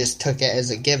took it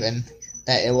as a given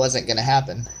that it wasn't going to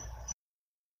happen.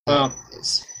 Well,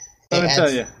 let me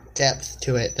tell you, depth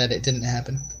to it that it didn't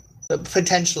happen, but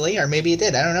potentially, or maybe it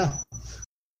did. I don't know.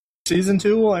 Season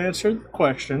 2 will answer the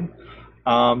question.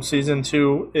 Season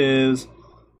 2 is,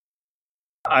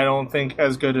 I don't think,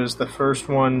 as good as the first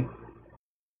one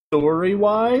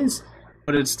story-wise,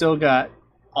 but it's still got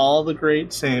all the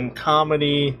great same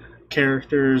comedy,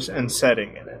 characters, and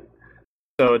setting in it.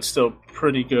 So it's still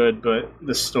pretty good, but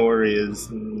the story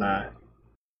is not.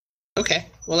 Okay,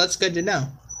 well that's good to know.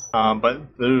 But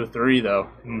 3 though,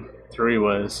 3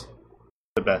 was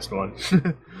the best one,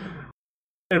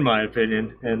 in my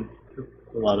opinion, and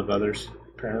a lot of others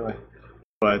apparently.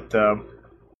 But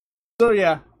so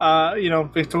yeah,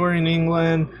 Victorian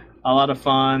England, a lot of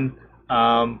fun.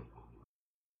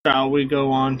 Shall we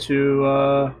go on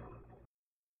to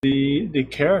the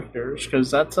characters,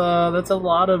 because that's a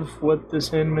lot of what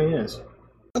this anime is.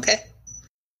 Okay.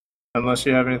 Unless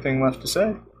you have anything left to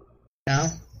say. No.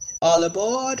 All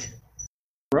aboard.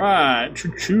 Right.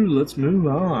 Choo-choo. Let's move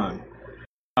on.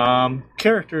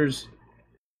 Characters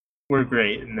were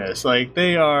great in this. Like,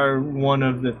 they are one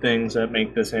of the things that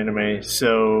make this anime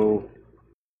so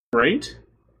great.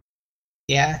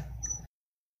 Yeah.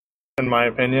 In my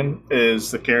opinion,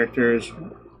 is the characters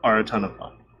are a ton of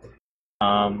fun.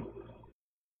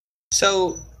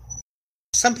 So,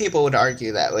 some people would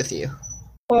argue that with you.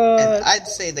 And I'd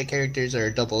say the characters are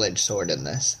a double-edged sword in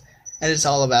this. And it's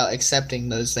all about accepting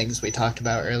those things we talked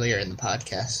about earlier in the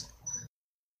podcast.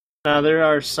 Now, there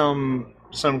are some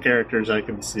characters I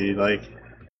can see, like,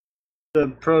 the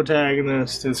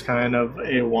protagonist is kind of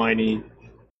a whiny,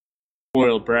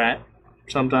 spoiled brat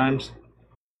sometimes.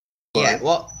 But yeah,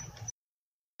 well,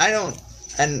 I don't...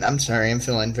 And I'm sorry, I'm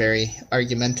feeling very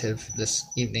argumentative this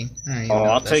evening.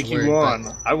 I'll take you on.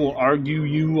 I will argue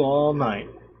you all night.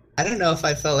 I don't know if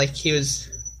I felt like he was...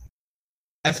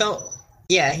 I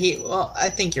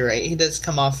think you're right. He does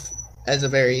come off as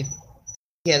he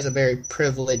has a very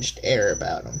privileged air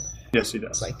about him. Yes, he does.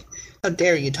 It's like, how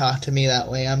dare you talk to me that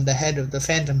way? I'm the head of the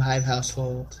Phantom Hive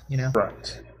household,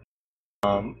 Right.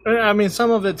 I mean,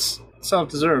 some of it's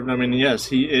self-deserved. I mean, yes,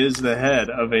 he is the head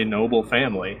of a noble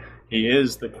family. He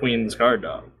is the Queen's guard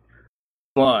dog.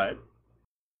 but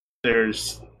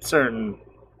there's certain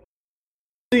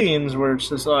scenes where it's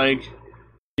just like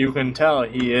you can tell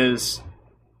he is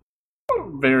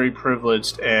very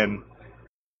privileged and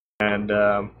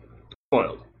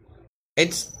spoiled.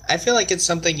 I feel like it's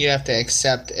something you have to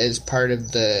accept as part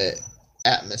of the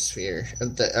atmosphere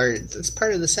of or it's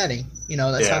part of the setting.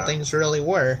 That's how things really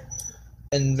were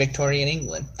in Victorian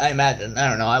England. I imagine. I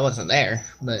don't know. I wasn't there,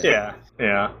 but yeah.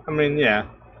 I mean, yeah.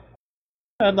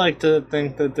 I'd like to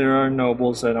think that there are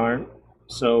nobles that aren't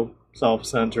so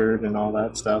self-centered and all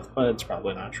that stuff, but it's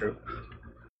probably not true.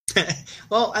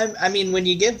 Well, I mean, when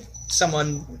you give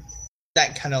someone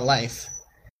that kind of life,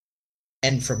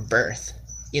 and from birth,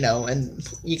 and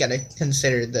you got to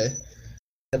consider the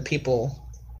people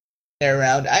they're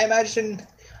around. I imagine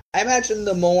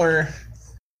the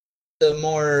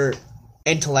more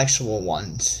intellectual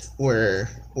ones were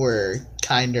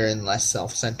kinder and less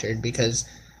self-centered because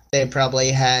they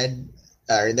probably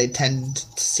they tend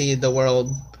to see the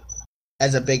world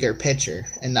as a bigger picture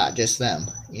and not just them.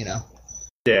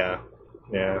 Yeah.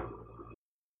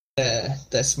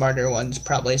 The smarter ones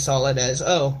probably saw it as,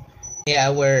 oh,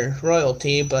 yeah, we're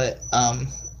royalty, but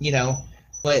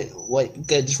what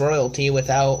good's royalty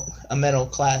without a middle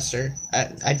class? Or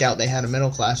I doubt they had a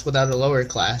middle class without a lower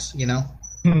class.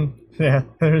 Yeah,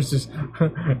 there's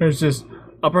just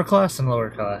upper class and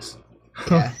lower class.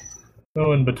 Yeah.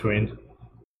 No in between.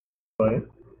 But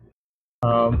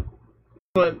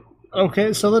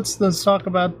okay, so let's talk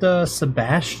about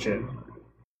Sebastian.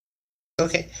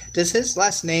 Okay, does his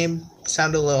last name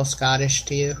sound a little Scottish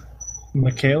to you?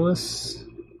 Michaelis?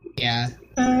 Yeah.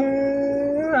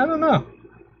 I don't know.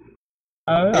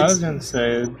 I was going to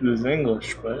say it was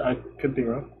English, but I could be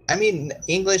wrong. I mean,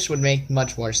 English would make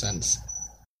much more sense.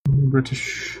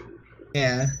 British.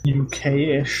 Yeah.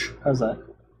 UK-ish. How's that?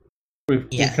 We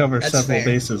cover several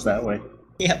bases that way.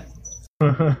 Yep.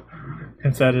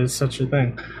 If that is such a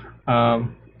thing.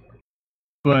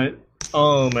 But,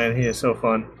 oh man, he is so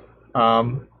fun.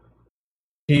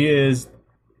 He is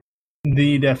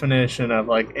the definition of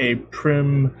like a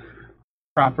prim,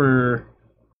 proper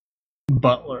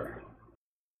butler.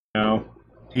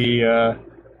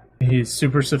 He's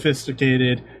super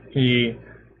sophisticated. He,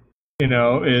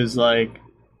 is like,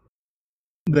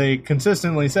 they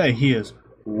consistently say he is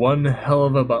one hell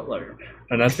of a butler.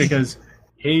 And that's because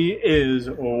he is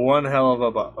one hell of a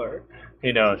butler.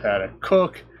 He knows how to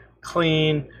cook,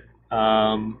 clean,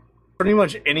 pretty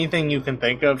much anything you can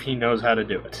think of, he knows how to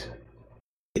do it.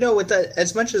 With that,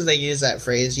 as much as they use that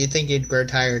phrase, you'd think you'd grow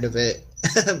tired of it.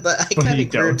 But I kind of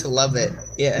grew to love it.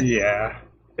 Yeah. Yeah.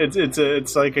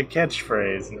 It's like a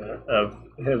catchphrase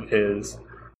of his.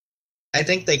 I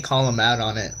think they call him out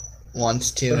on it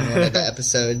once too in one of the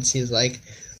episodes. He's like,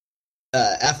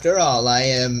 after all, I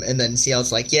am, and then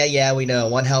CL's like, yeah, we know,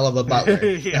 one hell of a butler.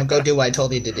 Yeah. Now go do what I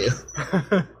told you to do.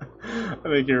 I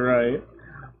think you're right.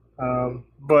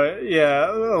 But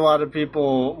yeah, a lot of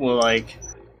people will like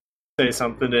say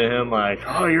something to him like,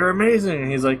 "Oh, you're amazing,"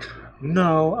 and he's like,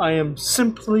 "No, I am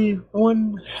simply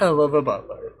one hell of a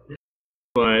butler."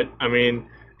 But I mean,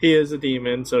 he is a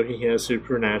demon, so he has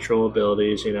supernatural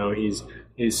abilities.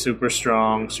 He's super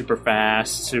strong, super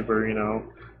fast, super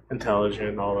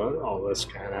intelligent, all this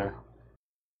kind of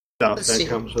stuff that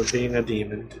comes with being a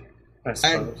demon, I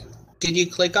suppose. Did you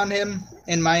click on him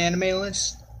in my anime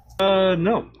list?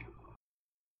 No.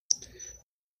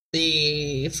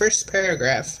 The first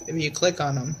paragraph, if you click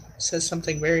on him, says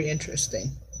something very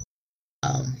interesting.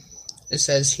 It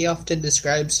says, he often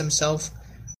describes himself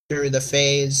through the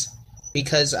phase,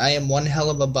 because I am one hell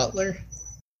of a butler.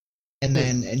 And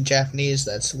then in Japanese,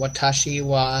 that's watashi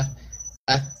wa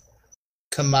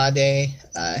akamade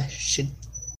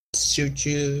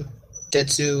shitsuju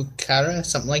detsu kara,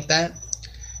 something like that.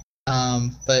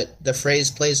 But the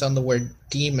phrase plays on the word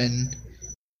demon,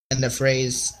 and the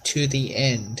phrase to the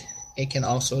end. It can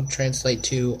also translate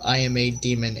to I am a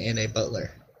demon and a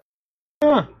butler.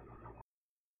 Huh.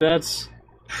 That's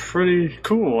pretty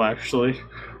cool, actually.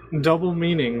 Double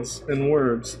meanings in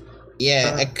words.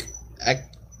 Yeah,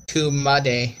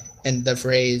 akumade, and the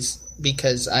phrase,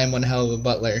 because I'm one hell of a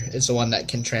butler, is the one that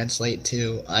can translate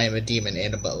to I am a demon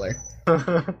and a butler.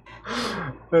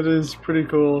 That is pretty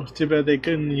cool. Too bad they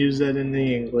couldn't use that in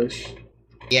the English.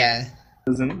 Yeah.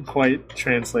 Doesn't quite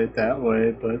translate that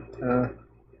way, but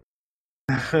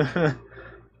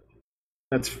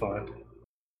that's fun.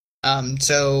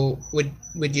 So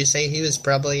would you say he was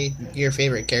probably your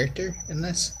favorite character in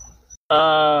this?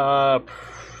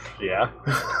 Yeah.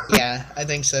 Yeah, I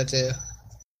think so too.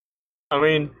 I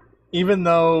mean, even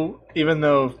though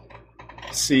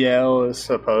CL is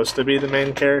supposed to be the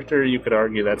main character, you could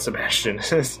argue that Sebastian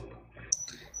is.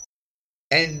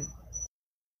 And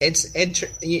it's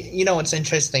you know what's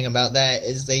interesting about that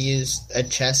is they use a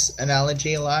chess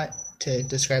analogy a lot to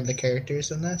describe the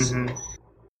characters in this. Mm-hmm.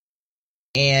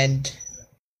 And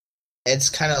it's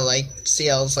kind of like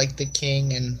CL's like the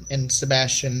king, and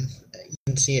Sebastian, you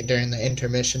can see it during the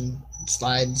intermission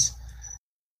slides.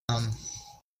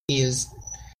 He is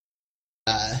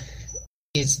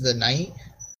he's the knight.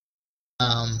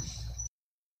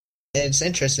 It's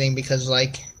interesting because,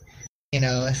 like, you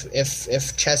know,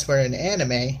 if chess were an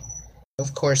anime,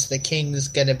 of course the king's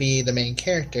gonna be the main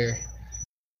character,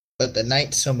 but the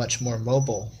knight's so much more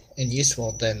mobile and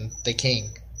useful than the king.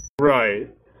 Right.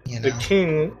 You know? The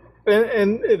king,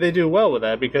 and they do well with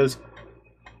that because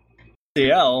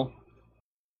CL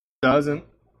doesn't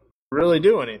really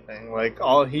do anything. Like,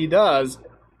 all he does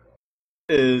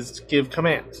is give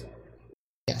commands.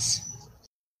 Yes.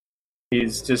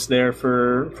 He's just there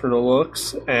for the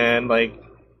looks and, like,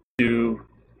 to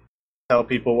tell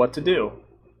people what to do.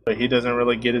 But he doesn't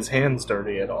really get his hands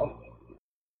dirty at all.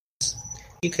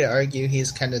 You could argue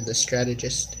he's kind of the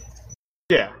strategist.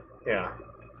 Yeah.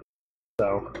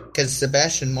 So. Because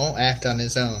Sebastian won't act on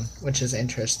his own, which is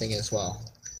interesting as well.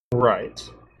 Right.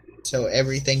 So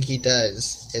everything he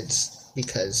does, it's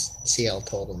because CL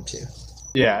told him to.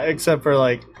 Yeah, except for,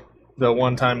 like, the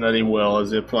one time that he will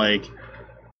is if, like,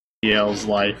 CL's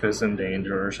life is in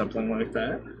danger or something like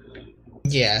that.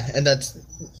 Yeah, and that's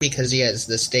because he has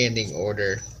the standing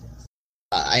order,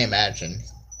 I imagine.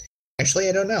 Actually,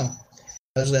 I don't know.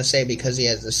 I was going to say because he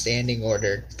has the standing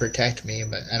order to protect me,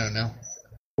 but I don't know.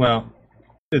 Well,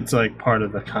 it's like part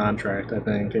of the contract, I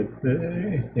think.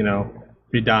 You know,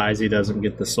 if he dies, he doesn't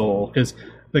get the soul. Because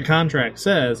the contract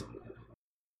says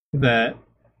that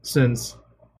since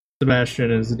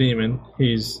Sebastian is a demon,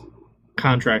 he's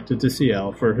contracted to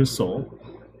CL for his soul.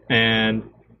 And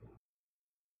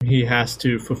he has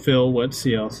to fulfill what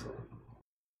CL's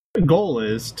goal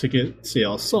is to get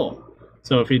CL's soul.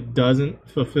 So if he doesn't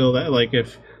fulfill that, like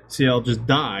if CL just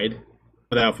died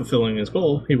without fulfilling his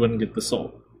goal, he wouldn't get the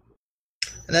soul.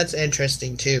 And that's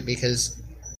interesting too, because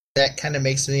that kind of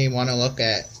makes me want to look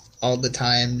at all the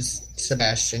times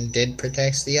Sebastian did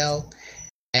protect CL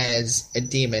as a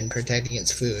demon protecting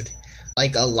its food.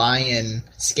 Like a lion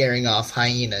scaring off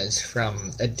hyenas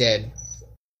from a dead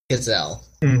gazelle.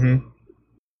 Mm-hmm.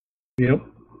 Yep.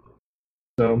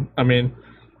 So, I mean,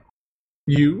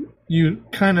 you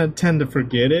kind of tend to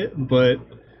forget it, but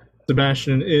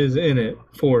Sebastian is in it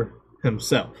for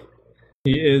himself.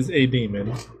 He is a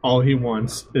demon. All he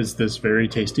wants is this very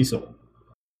tasty soul.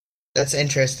 That's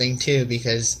interesting too,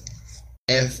 because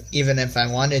even if I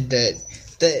wanted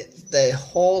the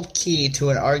whole key to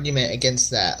an argument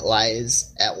against that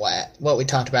lies at what we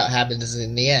talked about happens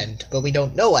in the end, but we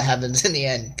don't know what happens in the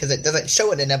end because it doesn't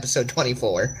show it in episode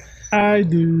 24. I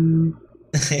do.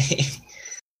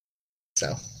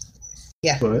 So,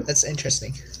 yeah, but, that's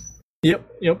interesting. Yep.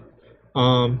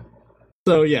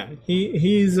 So yeah,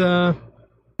 he's a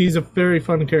very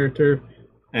fun character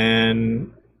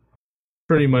and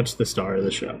pretty much the star of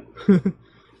the show.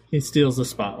 He steals the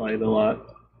spotlight a lot.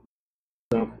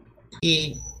 So.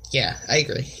 Yeah, I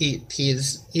agree.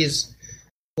 He's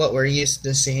what we're used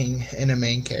to seeing in a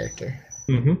main character.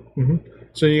 Mm-hmm.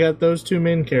 So you got those two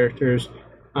main characters,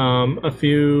 a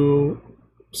few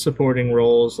supporting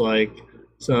roles like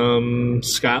some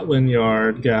Scotland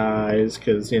Yard guys,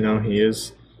 because you know he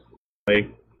is like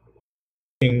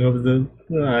king of the.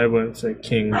 I wouldn't say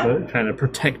king, but kind of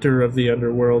protector of the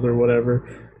underworld or whatever.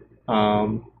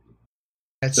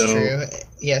 That's true.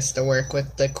 He has to work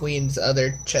with the Queen's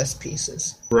other chess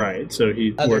pieces. Right, so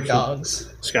he other works dogs.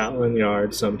 with Scotland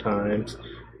Yard sometimes.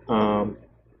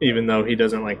 Even though he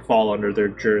doesn't like fall under their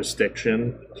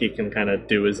jurisdiction, he can kind of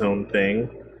do his own thing.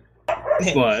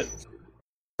 But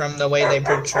from the way they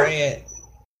portray it,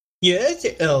 yes,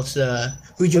 Elsa.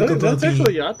 That's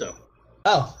actually Yato.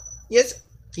 Oh, yes,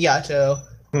 Yato.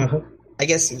 I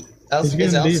guess is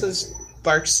Elsa's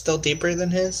bark still deeper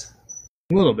than his?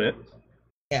 A little bit.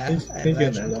 Yeah, he's getting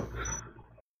there though.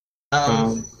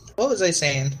 What was I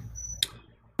saying?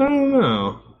 I don't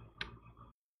know.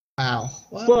 Wow,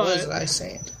 what was I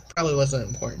saying? Probably wasn't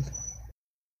important.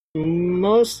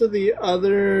 Most of the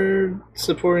other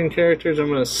supporting characters I'm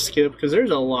going to skip because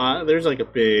there's a lot. There's like a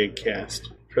big cast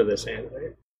for this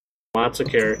anime. Lots of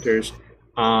characters.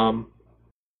 I'd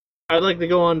like to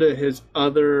go on to his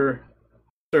other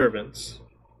servants.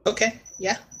 Okay,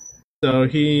 yeah. So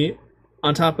he,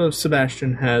 on top of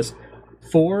Sebastian, has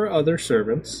 4 other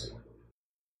servants.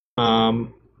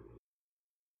 Finian.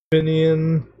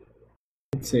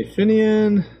 Let's see,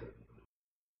 Finian.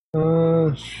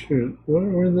 Shoot.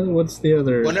 What's the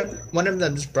other? One of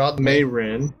them's Broadway.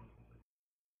 Mayrin.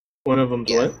 One of them's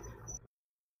Yeah.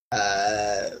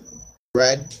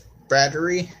 what?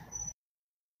 Bradbury,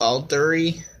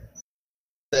 Baldery,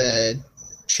 the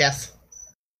chef.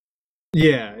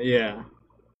 Yeah, yeah.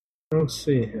 I don't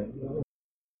see him.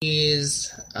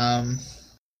 He's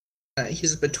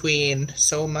between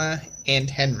Soma and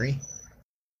Henry.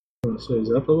 So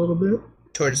he's up a little bit.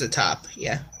 Towards the top,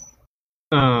 yeah.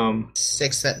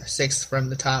 Sixth from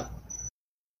the top.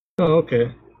 Oh,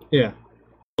 okay. Yeah.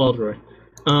 Baldroy.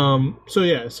 So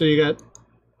you got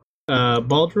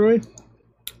Baldroy,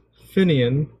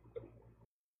 Finian,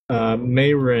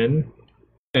 Mayrin,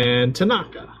 and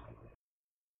Tanaka.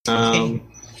 I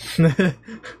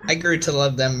grew to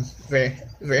love them very,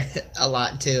 very a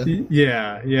lot too.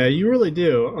 Yeah, you really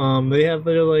do. They have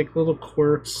their like little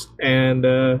quirks, and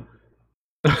I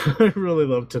really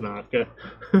love Tanaka.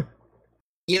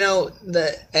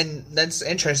 And that's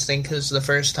interesting because the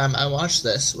first time I watched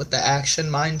this with the action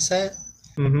mindset,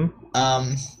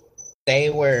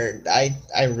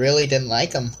 I really didn't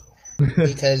like them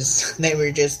because they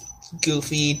were just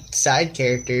goofy side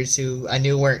characters who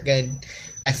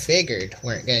I figured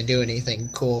weren't gonna do anything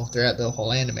cool throughout the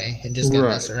whole anime and just gonna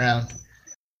mess around.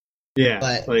 Yeah,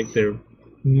 but like they're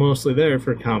mostly there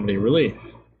for comedy relief.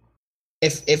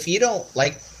 If you don't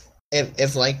like,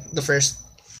 if like the first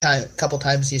couple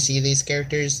times you see these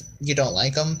characters, you don't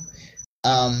like them,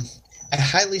 I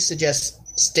highly suggest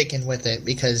sticking with it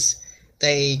because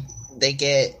they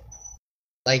get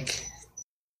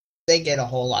a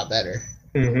whole lot better,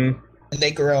 and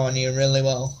they grow on you really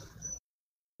well.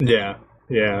 Yeah,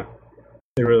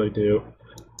 they really do.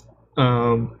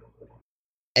 And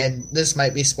this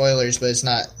might be spoilers, but it's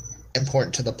not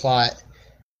important to the plot.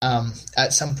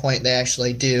 At some point, they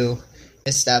actually do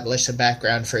establish a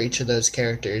background for each of those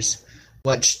characters,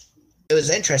 which it was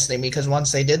interesting because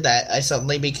once they did that, I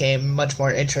suddenly became much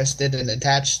more interested and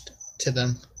attached to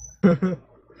them.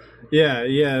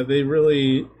 Yeah, they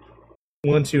really,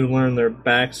 once you learn their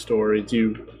backstories,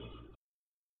 you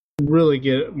really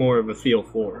get more of a feel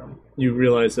for them. You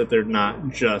realize that they're not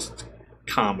just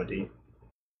comedy.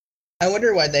 I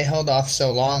wonder why they held off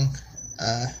so long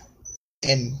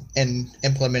in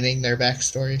implementing their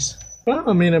backstories. Well,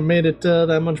 I mean, it made it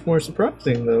that much more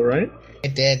surprising, though, right?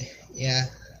 It did, yeah.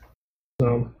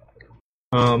 So,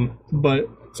 but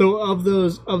so of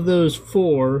those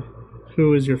four,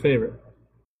 who is your favorite?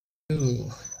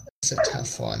 Ooh, that's a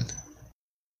tough one.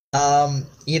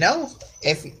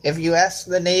 If you asked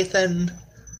the Nathan,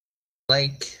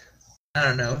 like, I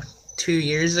don't know, 2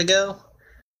 years ago,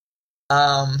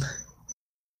 the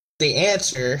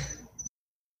answer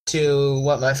to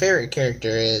what my favorite character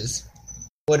is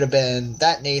would have been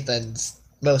that Nathan's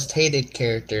most hated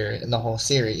character in the whole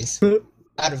series.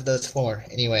 Out of those four,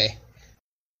 anyway.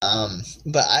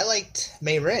 But I liked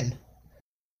Mayrin.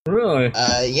 Really?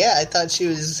 Yeah, I thought she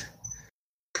was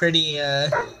a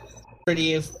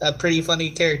pretty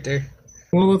funny character.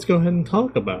 Well, let's go ahead and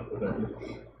talk about it then.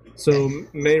 So,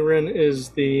 Mayrin is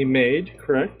the maid,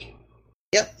 correct?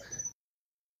 Yep.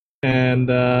 And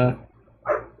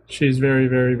she's very,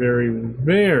 very, very,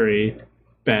 very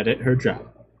bad at her job.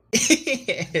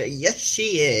 Yes,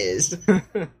 she is.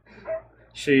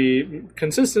 She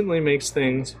consistently makes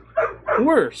things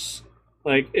worse.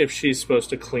 Like, if she's supposed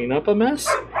to clean up a mess,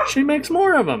 she makes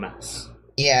more of a mess.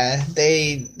 Yeah,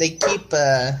 they keep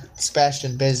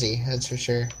Sebastian busy, that's for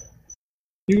sure.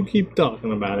 You keep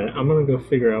talking about it. I'm gonna go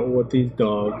figure out what these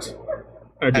dogs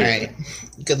are doing. Alright,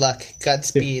 good luck.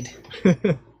 Godspeed. I'll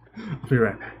be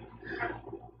right back.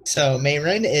 So,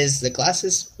 Mayrin is the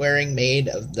glasses-wearing maid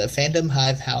of the Phantom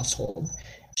Hive household.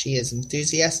 She is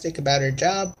enthusiastic about her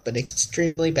job, but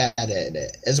extremely bad at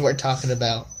it, as we're talking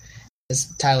about,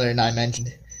 as Tyler and I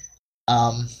mentioned.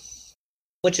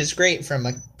 Which is great from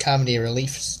a comedy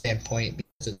relief standpoint,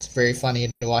 because it's very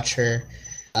funny to watch her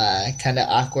kind of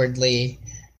awkwardly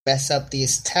mess up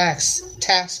these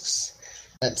tasks.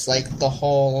 That's like the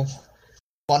whole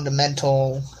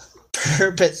fundamental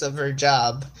purpose of her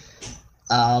job.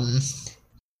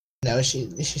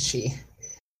 She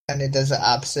kind of does the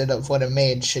opposite of what a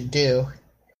maid should do.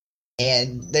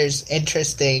 And there's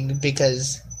interesting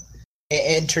because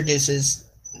it introduces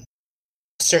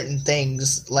certain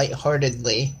things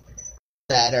lightheartedly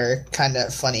that are kind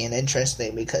of funny and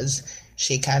interesting because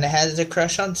she kind of has a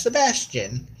crush on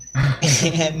Sebastian.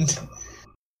 And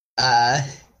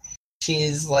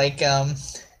she's like, I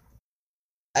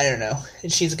don't know.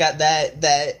 She's got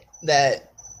that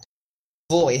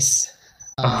voice.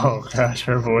 Oh gosh,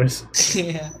 her voice.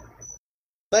 Yeah.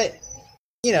 But,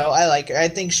 I like her. I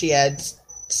think she adds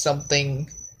something.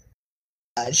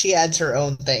 She adds her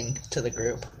own thing to the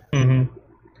group. Mm-hmm.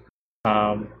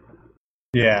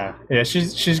 Yeah,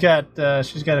 she's got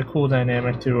a cool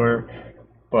dynamic to her,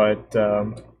 but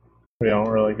we don't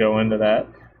really go into that.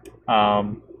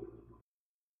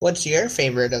 What's your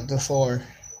favorite of the four?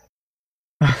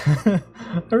 I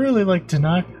really like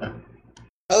Tanaka.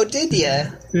 Oh, did ya?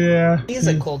 Yeah, He's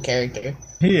a cool character.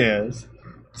 He is.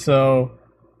 So,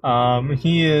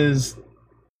 he is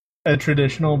a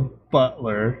traditional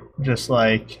butler, just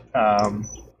like,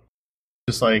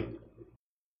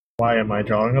 why am I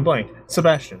drawing a blank?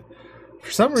 Sebastian. For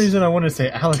some reason, I want to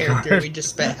say Alucard. Character we just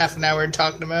spent half an hour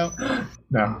talking about.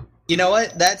 No. You know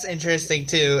what? That's interesting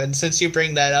too. And since you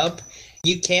bring that up,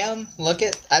 you can look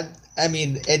at. I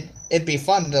mean, it'd be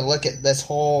fun to look at this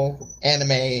whole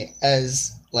anime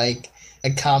as like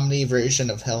a comedy version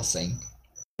of Hellsing.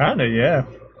 Kinda, yeah.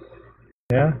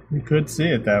 Yeah, you could see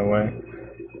it that way.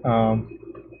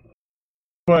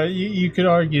 But you could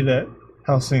argue that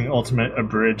Hellsing Ultimate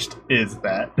Abridged is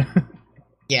that.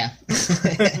 Yeah.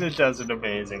 And it does it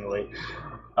amazingly.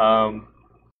 But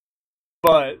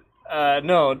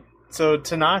no, so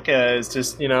Tanaka is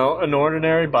just, an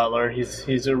ordinary butler.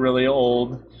 He's a really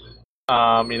old,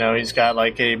 he's got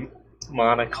like a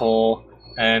monocle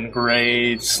and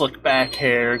gray slick back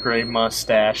hair, gray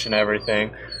mustache and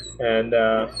everything. And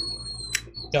oh,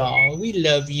 we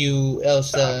love you,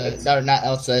 Elsa. Or not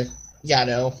Elsa,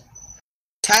 Yato.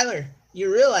 Tyler,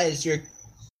 you realize you're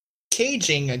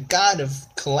caging a god of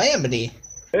calamity.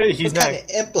 Hey, what kind of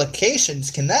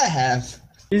implications can that have?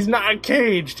 He's not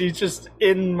caged. He's just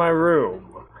in my room.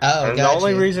 Oh, and gotcha. the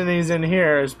only reason he's in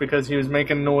here is because he was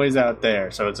making noise out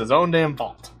there. So it's his own damn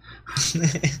fault.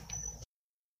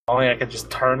 Only I could just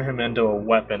turn him into a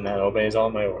weapon that obeys all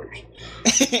my orders.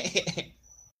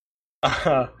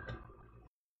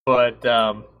 But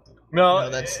no,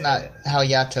 that's not how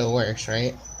Yato works,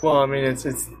 right? Well, I mean, it's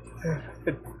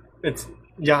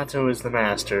Yato is the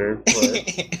master.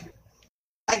 But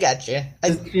I got you.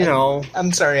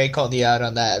 I'm sorry I called you out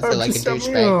on that. I feel like a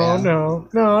douchebag now.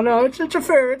 No. It's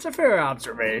a fair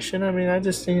observation. I mean, I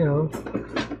just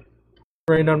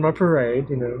rained on my parade.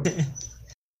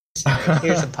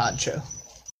 Here's a poncho.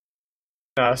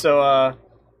 So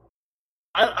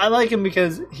I like him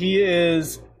because he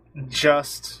is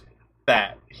just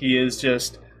that. He is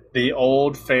just the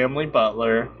old family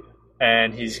butler,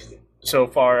 and he's so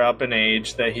far up in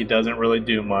age that he doesn't really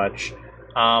do much.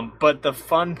 But the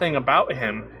fun thing about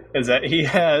him is that he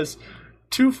has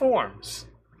two forms.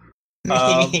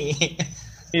 He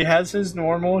has his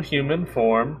normal human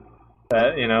form,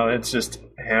 that, it's just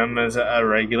him as a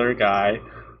regular guy.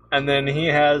 And then he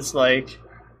has, like,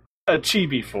 a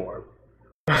chibi form.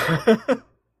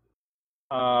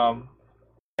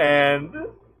 And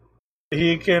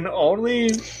he can only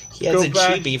He has a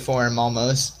chibi form,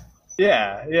 almost.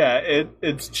 Yeah,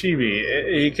 it's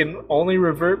chibi. He can only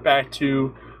revert back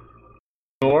to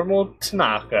normal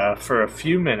Tanaka for a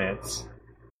few minutes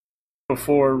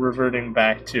before reverting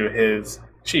back to his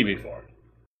chibi form.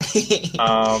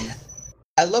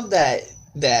 I love that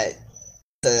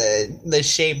the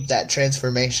shape that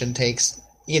transformation takes.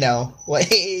 What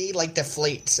he like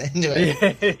deflates into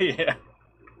it. Yeah.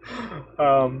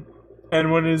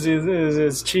 And when his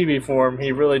chibi form,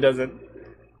 he really doesn't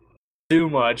do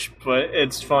much, but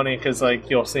it's funny because like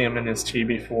you'll see him in his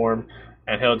chibi form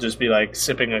and he'll just be like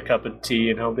sipping a cup of tea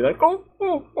and he'll be like oh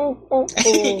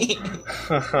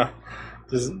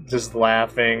just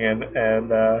laughing and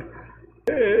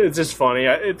it's just funny.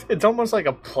 It's almost like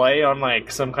a play on like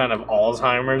some kind of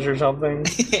Alzheimer's or something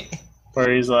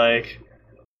where he's like,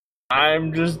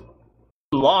 I'm just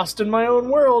lost in my own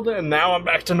world and now I'm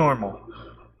back to normal.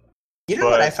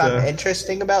 What I found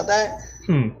interesting about that?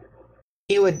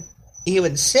 He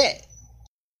would sit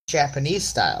Japanese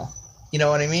style. You know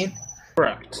what I mean?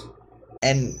 Correct.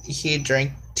 And he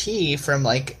drank tea from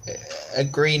like a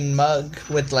green mug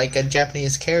with like a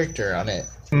Japanese character on it.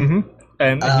 Mm-hmm.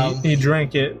 And he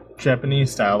drank it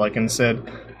Japanese style, like instead,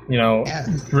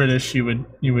 British. You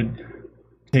would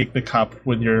take the cup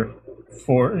with your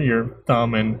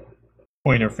thumb and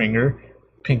pointer finger,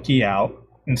 pinky out,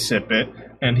 and sip it.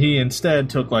 And he instead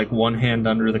took like one hand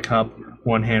under the cup,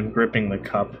 one hand gripping the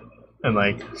cup, and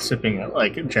like sipping it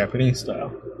like Japanese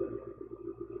style.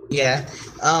 Yeah.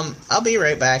 I'll be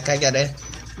right back. I gotta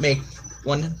make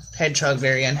one hedgehog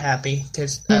very unhappy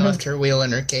because I left her wheel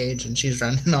in her cage and she's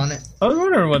running on it. I was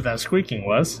wondering what that squeaking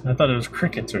was. I thought it was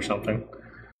crickets or something.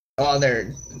 Oh,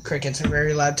 their crickets are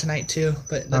very loud tonight too,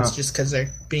 but that's just because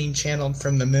they're being channeled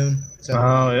from the moon. So.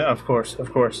 Oh yeah, of course.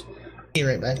 Be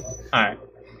right back. All right.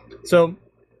 So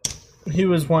he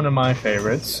was one of my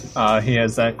favorites. He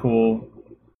has that cool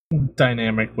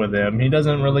dynamic with him. He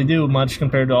doesn't really do much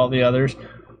compared to all the others.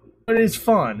 But it's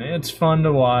fun. It's fun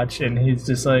to watch, and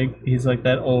he's like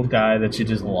that old guy that you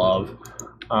just love.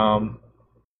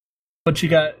 But you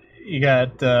got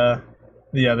the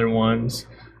other ones,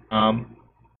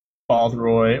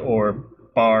 Baldroy or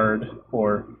Bard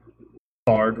or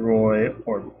Bardroy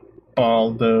or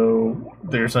Baldo.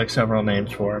 There's like several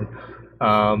names for him.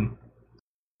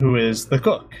 Who is the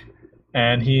cook,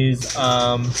 and he's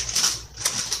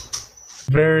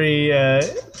very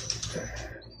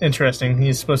interesting.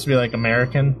 He's supposed to be like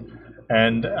American,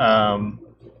 and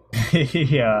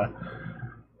he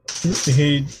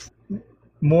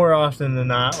more often than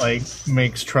not like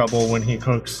makes trouble when he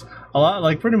cooks. A lot,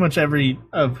 like pretty much every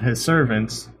of his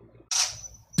servants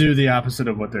do the opposite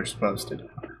of what they're supposed to do.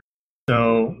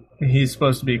 So he's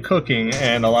supposed to be cooking,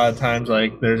 and a lot of times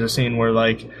like there's a scene where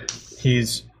like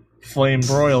he's flame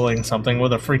broiling something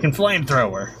with a freaking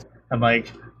flamethrower and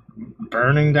like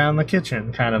burning down the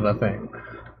kitchen, kind of a thing.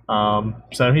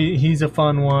 So he's a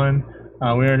fun one. We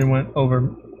already went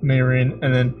over Marion,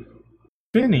 and then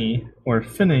Finny or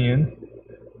Finian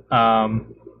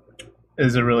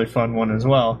is a really fun one as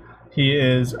well. He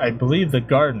is, I believe, the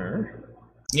gardener.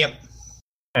 Yep.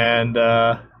 And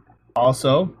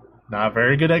also not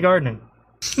very good at gardening.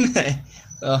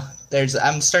 Well,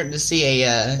 I'm starting to see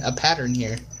a pattern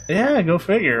here. Yeah, go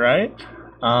figure, right?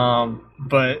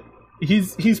 But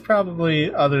he's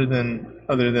probably other than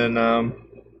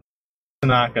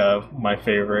Tanaka, my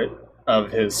favorite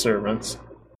of his servants.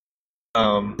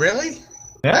 Really?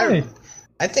 Yeah.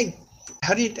 I think.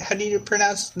 How do you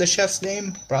pronounce the chef's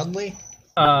name broadly?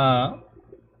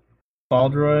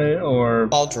 Baldroy or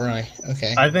Baldroy.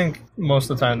 Okay. I think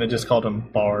most of the time they just called him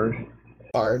Bard.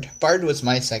 Bard was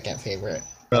my second favorite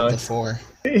of the four.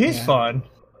 He's fun.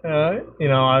 I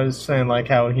was saying like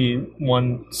how he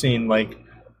one scene like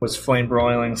was flame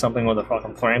broiling something with a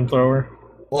fucking flamethrower.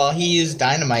 Well, he used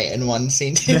dynamite in one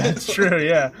scene too. That's true.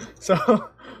 Yeah.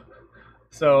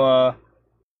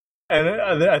 And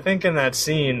I think in that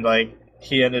scene like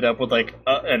he ended up with like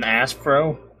an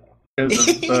afro.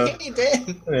 He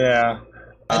did. Yeah.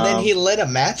 And then he lit a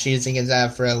match using his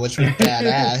afro, which was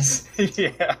badass.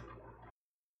 Yeah.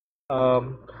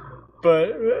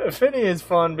 But Finny is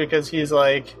fun because he's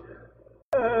like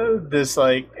this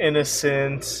like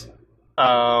innocent,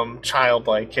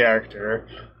 childlike character.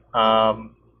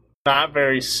 Not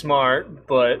very smart,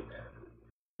 but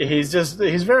he's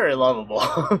very lovable.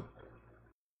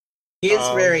 He is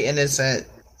very innocent.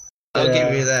 I'll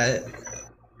give you that.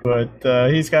 But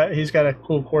he's got a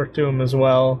cool quirk to him as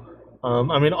well.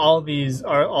 I mean, all these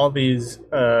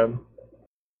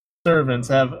servants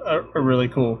have a really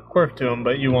cool quirk to them,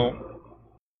 but you won't.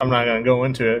 I'm not going to go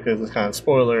into it because it's kind of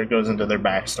spoiler. It goes into their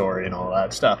backstory and all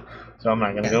that stuff, so I'm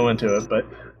not going to go into it. But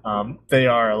they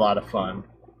are a lot of fun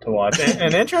to watch.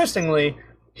 And interestingly,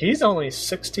 he's only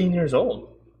 16 years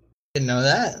old. Didn't know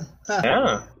that. Huh.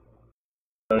 Yeah,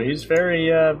 so he's very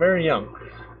very young.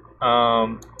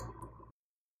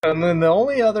 And then the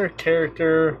only other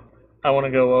character I want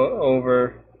to go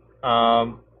over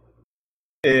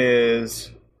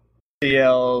is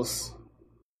CL's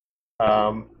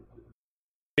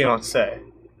fiance.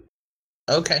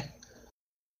 Okay.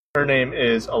 Her name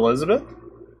is Elizabeth.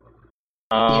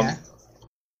 Yeah.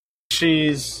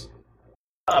 She's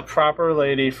a proper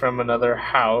lady from another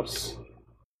house.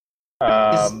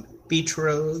 His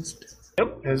betrothed.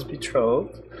 Yep, his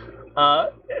betrothed.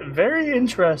 Very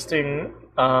interesting.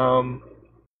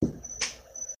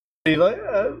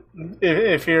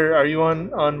 If are you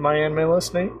on my anime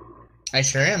list, Nate? I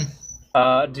sure am.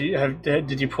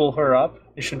 Did you pull her up?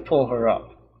 You should pull her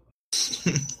up.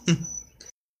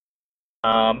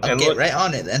 I'll get right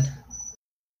on it then.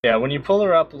 Yeah, when you pull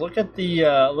her up, look at the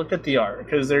art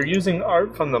because they're using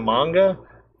art from the manga,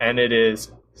 and it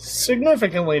is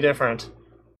significantly different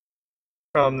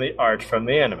from the art from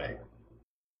the anime. It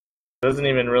doesn't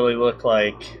even really look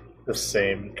like the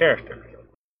same character.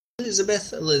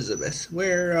 Elizabeth,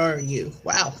 where are you?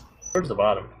 Wow. Towards the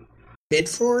bottom.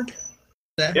 Bidford?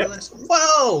 Yep.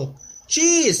 Whoa!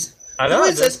 Jeez! I know. Who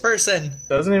is this person?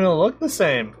 Doesn't even look the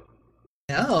same.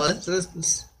 No,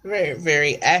 it's very,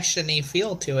 very action-y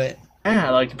feel to it.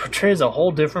 Yeah, like it portrays a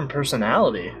whole different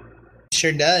personality.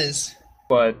 Sure does.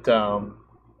 But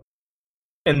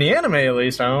in the anime, at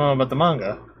least, I don't know about the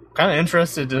manga. I'm kind of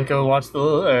interested to go watch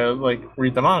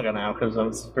read the manga now because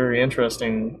it's very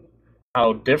interesting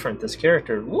how different this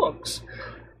character looks.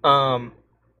 But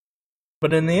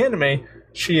in the anime,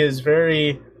 she is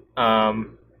very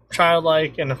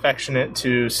childlike and affectionate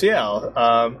to CL.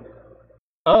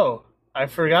 Oh, I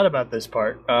forgot about this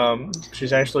part.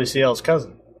 She's actually CL's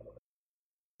cousin.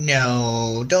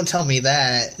 No, don't tell me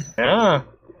that. Yeah.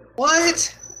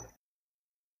 What?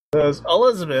 Says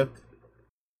Elizabeth,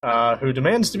 who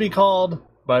demands to be called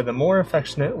by the more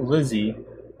affectionate Lizzie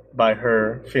by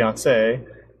her fiancé,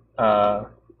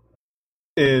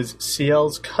 is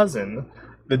CL's cousin,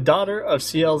 the daughter of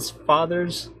CL's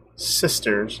father's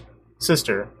sister.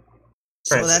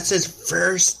 So that's his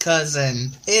first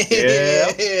cousin.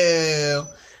 Yep. Ew.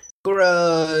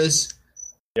 Gross.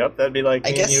 Yep, that'd be like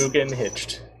me and you getting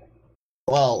hitched.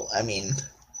 Well, I mean,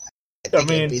 I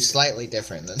think it'd be slightly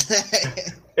different than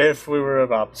that. If we were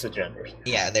of opposite genders.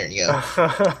 Yeah, there you go.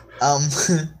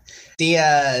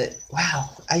 Wow,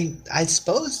 I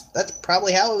suppose that's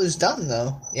probably how it was done,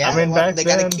 though. Yeah, I mean, back they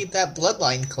then, gotta keep that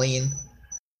bloodline clean.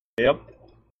 Yep.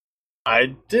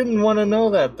 I didn't want to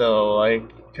know that, though, like,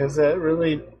 because that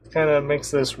really kind of makes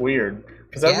this weird.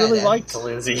 Because I really liked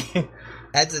Lizzie.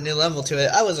 Adds a new level to it.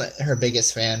 I wasn't her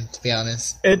biggest fan, to be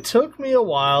honest. It took me a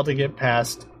while to get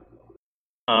past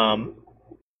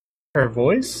her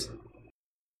voice.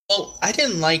 Well, I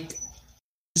didn't like...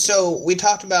 So, we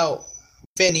talked about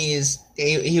Finney's...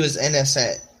 He was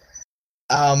innocent.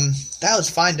 That was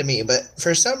fine to me, but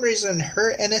for some reason,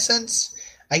 her innocence...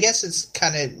 I guess it's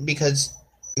kind of because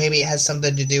maybe it has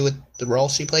something to do with the role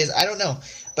she plays. I don't know.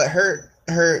 But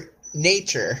her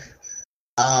nature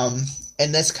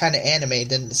in this kind of anime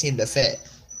didn't seem to fit.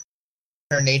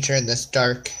 Her nature in this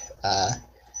dark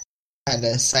kind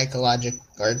of psychological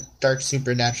or dark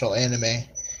supernatural anime.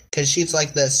 Because she's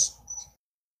like this,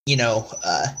 upbeat,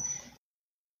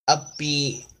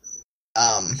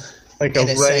 like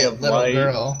a ray of little light.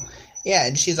 Girl. Yeah,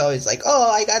 and she's always like,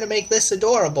 "Oh, I gotta make this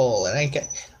adorable," and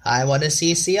I want to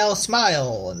see CL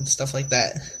smile and stuff like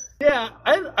that. Yeah,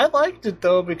 I liked it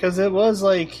though because it was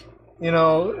like, it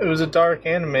was a dark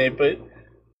anime, but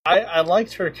I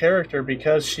liked her character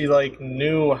because she like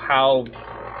knew how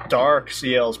dark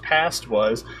CL's past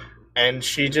was, and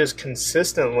she just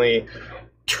consistently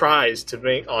tries to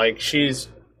make, like, she's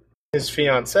his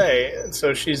fiance, and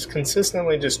so she's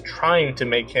consistently just trying to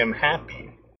make him happy.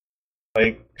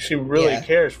 Like, she really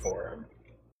cares for him.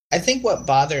 I think what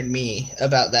bothered me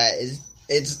about that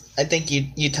is I think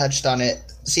you touched on it.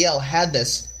 CL had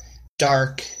this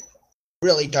dark,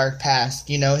 really dark past.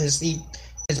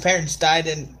 His parents died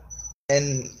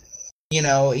and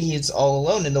he's all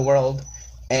alone in the world,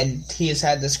 and he's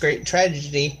had this great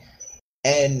tragedy,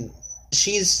 and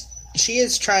she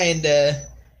is trying to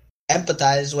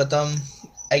empathize with him.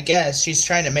 I guess she's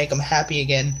trying to make him happy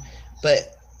again,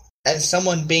 but as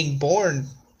someone being born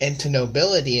into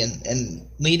nobility and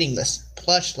leading this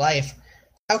plush life,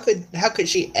 how could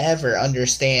she ever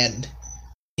understand?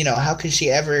 How could she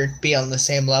ever be on the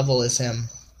same level as him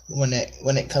when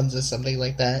it comes to something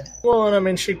like that? Well, and I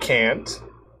mean, she can't,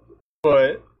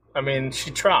 but I mean,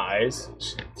 she tries.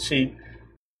 She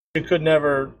could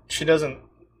never. She doesn't.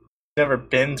 Never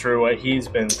been through what he's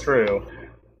been through,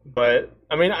 but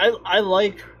I mean, I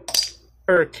like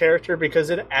her character because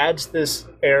it adds this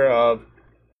air of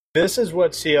this is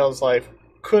what CL's life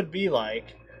could be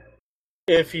like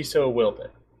if he so willed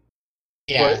it.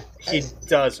 Yeah. But he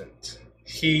doesn't.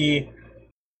 He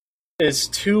is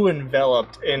too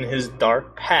enveloped in his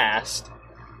dark past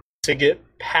to get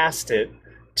past it,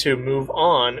 to move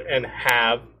on and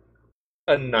have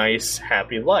a nice,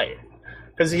 happy life.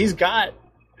 Because he's got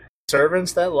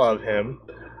servants that love him,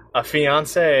 a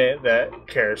fiance that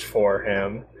cares for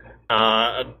him,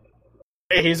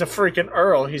 he's a freaking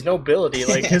earl, he's nobility,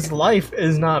 like, his life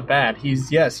is not bad. He's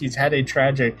had a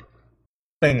tragic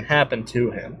thing happen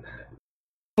to him.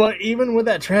 But even with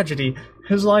that tragedy,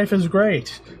 his life is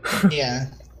great. Yeah,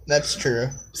 that's true.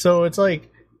 So it's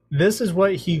like, this is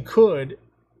what he could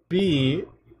be,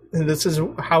 this is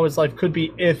how his life could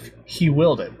be if he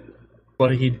willed it.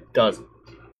 But he doesn't.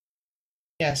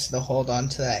 Yes, to hold on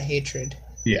to that hatred.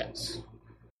 Yes.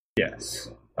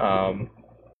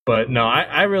 But no,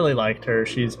 I really liked her.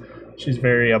 She's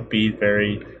very upbeat,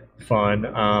 very fun.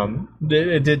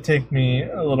 It did take me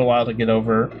a little while to get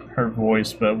over her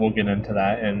voice, but we'll get into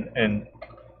that in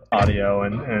audio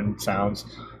and sounds.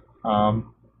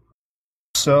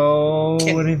 So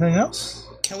anything else?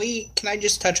 Can I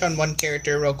just touch on one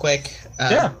character real quick?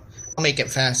 Yeah. I'll make it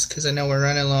fast because I know we're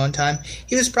running low on time.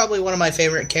 He was probably one of my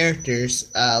favorite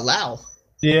characters, Lao.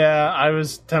 Yeah, I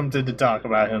was tempted to talk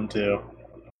about him too.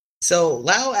 So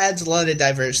Lao adds a lot of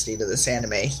diversity to this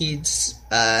anime. He's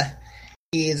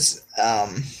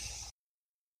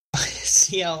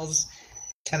CL's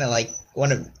kind of like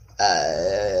one of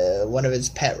his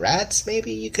pet rats,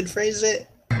 maybe you could phrase it.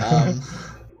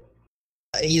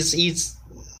 He's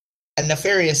a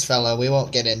nefarious fellow. We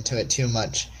won't get into it too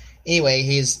much. Anyway,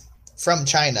 he's from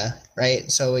China, right?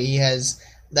 So he has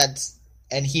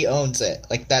and he owns it.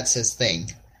 Like, that's his thing.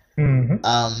 Mm-hmm.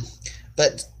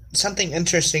 But something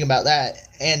interesting about that,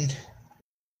 and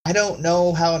I don't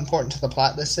know how important to the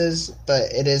plot this is,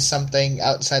 but it is something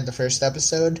outside the first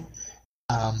episode.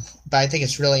 But I think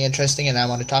it's really interesting, and I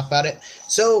want to talk about it.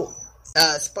 So,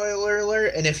 spoiler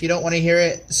alert, and if you don't want to hear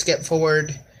it, skip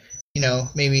forward,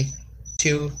 maybe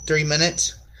 2-3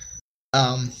 minutes.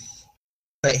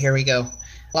 But here we go.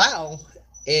 Lao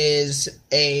is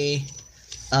a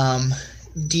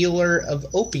dealer of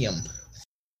opium,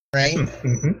 right?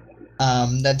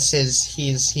 Mm-hmm. That's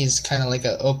he's kind of like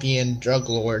an opium drug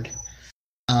lord.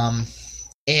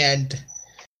 And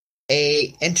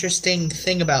a interesting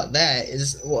thing about that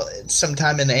is, well,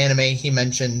 sometime in the anime he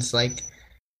mentions like,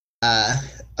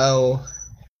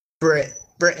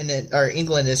 Britain or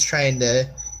England is trying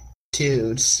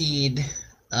to seed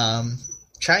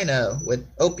China with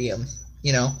opium,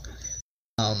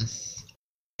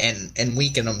 and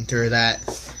weaken them through that.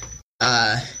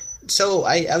 So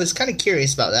I was kind of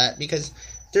curious about that, because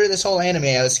through this whole anime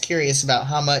I was curious about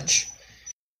how much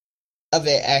of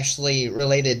it actually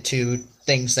related to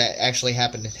things that actually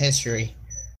happened in history,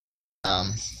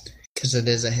 because it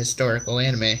is a historical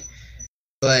anime.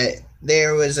 But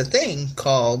there was a thing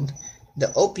called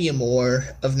the Opium War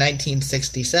of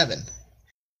 1967,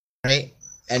 right?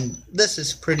 And this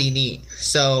is pretty neat.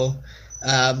 So,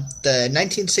 the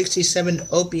 1967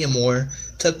 Opium War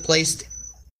took place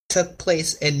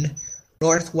in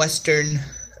northwestern,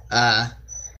 I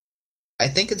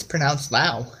think it's pronounced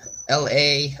Laos,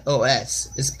 Laos.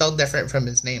 It's spelled different from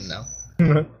his name, though.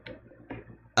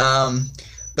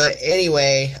 But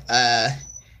anyway,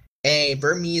 a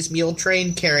Burmese mule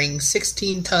train carrying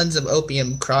 16 tons of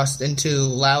opium crossed into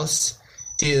Laos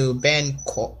to Ban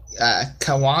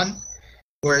Kawan,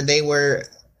 where they were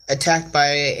attacked by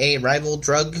a rival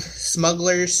drug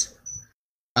smugglers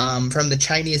from the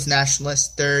Chinese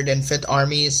nationalist 3rd and 5th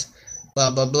Armies,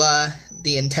 blah, blah, blah.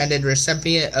 The intended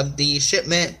recipient of the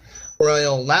shipment,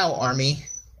 Royal Lao Army,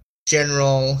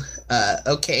 General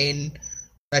Okane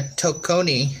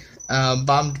Tokoni,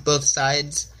 bombed both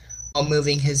sides while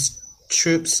moving his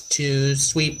troops to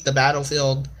sweep the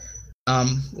battlefield,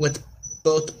 with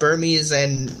both Burmese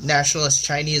and nationalist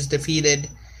Chinese defeated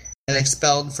and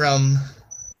expelled from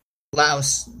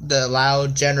Laos. The Lao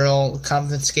general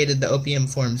confiscated the opium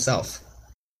for himself.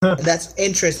 And that's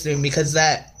interesting, because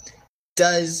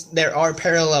there are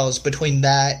parallels between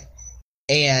that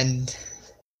and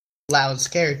Lao's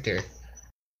character,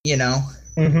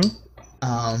 Mm-hmm.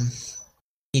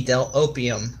 He dealt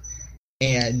opium,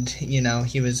 and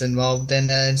he was involved in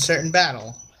a certain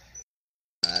battle.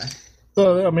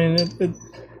 So I mean,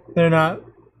 they're not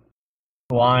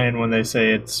lying when they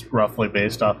say it's roughly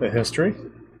based off of history.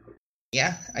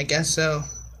 Yeah, I guess so.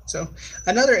 So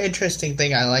another interesting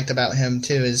thing I liked about him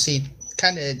too is he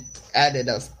kind of added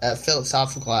a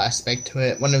philosophical aspect to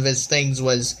it. One of his things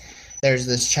was, there's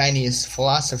this Chinese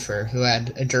philosopher who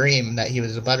had a dream that he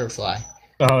was a butterfly.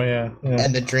 Oh yeah.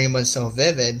 And the dream was so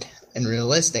vivid and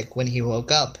realistic. When he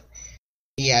woke up,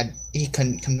 he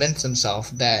couldn't convince himself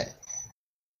that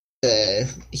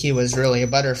he was really a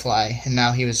butterfly, and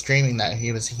now he was dreaming that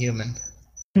he was a human.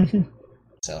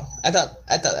 So I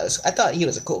thought he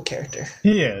was a cool character.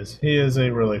 He is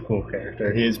a really cool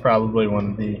character. He is probably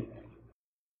one of the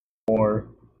more,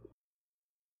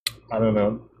 I don't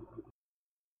know,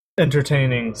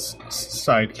 entertaining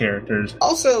side characters.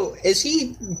 Also, is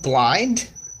he blind?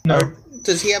 No. Or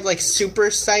does he have like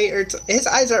super sight? Or his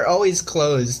eyes are always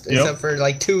closed, except for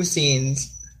like 2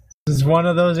 scenes. This is one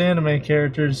of those anime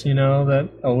characters, that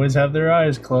always have their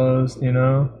eyes closed.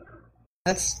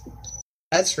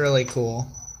 That's really cool.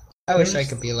 I wish I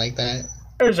could be like that.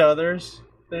 There's others.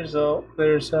 There's so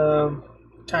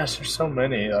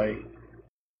many that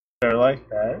are like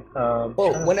that.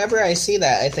 Well, whenever I see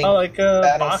that, I think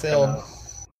Battlefield.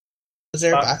 Baccano. Was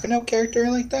there a Baccano character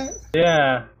like that?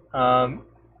 Yeah.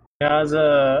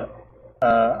 Yaza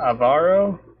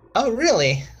Avaro. Oh,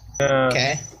 really? Yeah.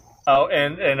 Okay. Oh,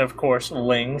 and of course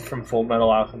Ling from Full Metal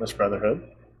Alchemist Brotherhood.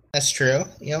 That's true.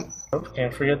 Yep. Oh,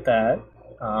 can't forget that.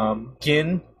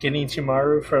 Gin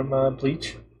Ichimaru from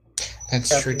Bleach.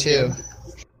 That's true too.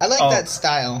 I like that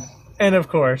style. And of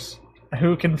course,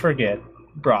 who can forget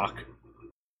Brock?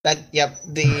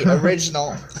 The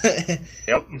original.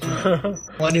 Yep.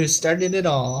 One who started it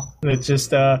all. It's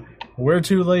just, we're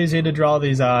too lazy to draw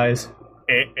these eyes.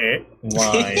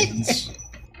 Lines.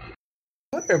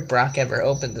 I wonder if Brock ever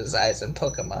opened his eyes in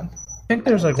Pokemon. I think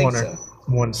there's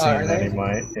one scene that he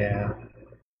might, yeah.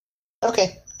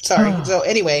 Okay, sorry. So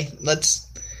anyway, let's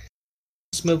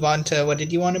move on to, what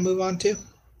did you want to move on to?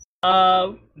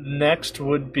 Next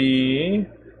would be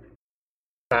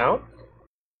sound.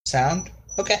 Sound?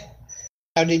 Okay.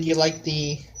 How did you like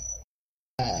the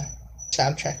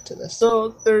soundtrack to this. So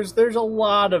there's a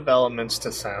lot of elements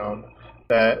to sound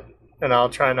that, and I'll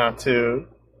try not to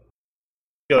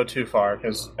go too far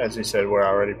because, as you said, we're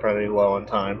already pretty low on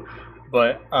time.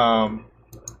 But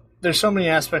there's so many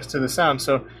aspects to the sound.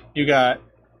 So you got.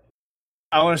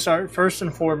 I want to start first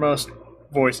and foremost,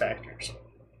 voice actors.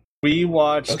 We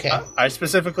watched. Okay. I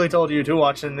specifically told you to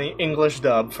watch in the English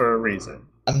dub for a reason.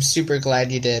 I'm super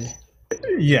glad you did.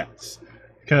 Yes,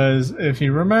 because if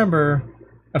you remember,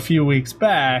 a few weeks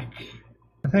back,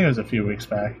 I think it was a few weeks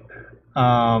back,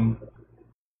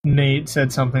 Nate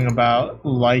said something about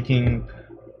liking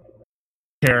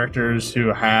characters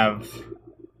who have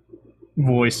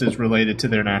voices related to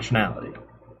their nationality.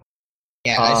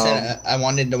 Yeah, I said I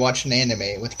wanted to watch an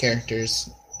anime with characters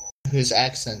whose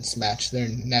accents match their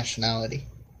nationality.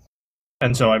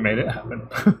 And so I made it happen.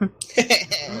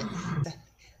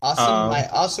 Awesome, my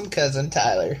awesome cousin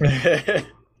Tyler.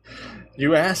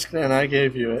 You asked and I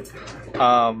gave you it.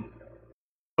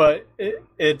 But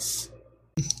it's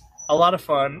a lot of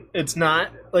fun. It's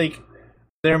not like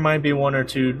there might be one or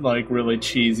two like really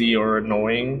cheesy or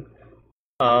annoying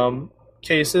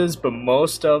cases, but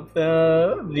most of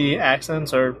the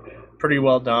accents are pretty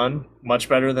well done. Much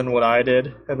better than what I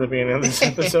did at the beginning of this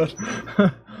episode.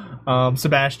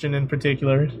 Sebastian in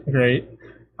particular, great.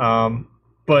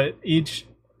 But each,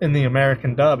 in the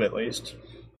American dub at least,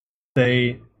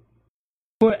 they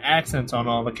put accents on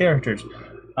all the characters.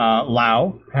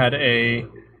 Lao had a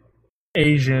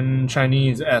Asian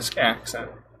Chinese-esque accent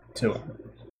to him.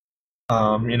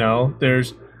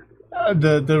 There's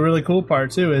the really cool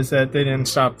part too is that they didn't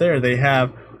stop there. They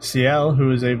have Ciel, who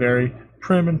is a very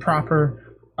prim and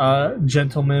proper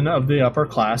gentleman of the upper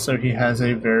class, so he has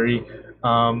a very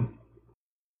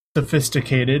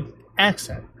sophisticated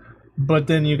accent. But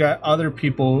then you got other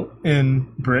people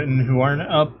in Britain who aren't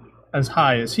up as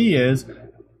high as he is,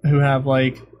 who have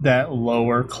like that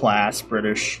lower class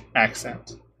British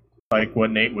accent, like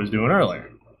what Nate was doing earlier.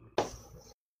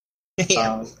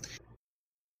 Yeah.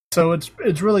 So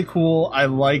it's really cool. I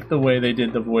like the way they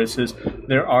did the voices.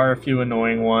 There are a few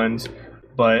annoying ones,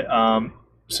 but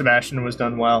Sebastian was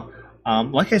done well.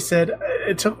 Like I said,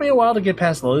 it took me a while to get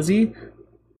past Lizzie,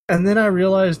 and then I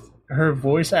realized her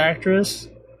voice actress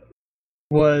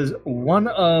was one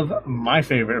of my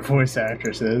favorite voice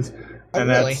actresses, and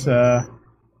that's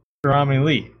Rami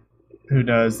Lee, who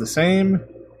does the same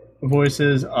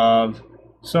voices of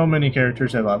so many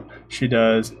characters I love. She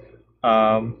does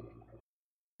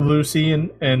Lucy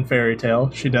in Fairy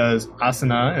Tail. She does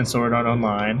Asuna in Sword Art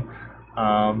Online.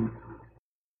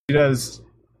 She does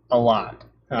a lot.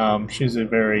 She's a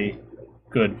very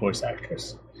good voice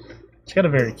actress. She's got a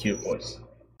very cute voice.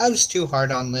 I was too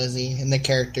hard on Lizzie in the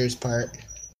character's part.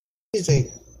 She's a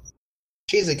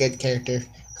good character.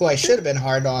 Who I should have been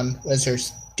hard on was her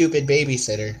stupid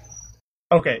babysitter.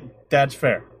 Okay, that's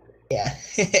fair. Yeah.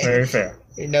 Very fair.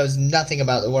 Who knows nothing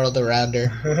about the world around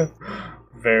her.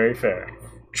 Very fair.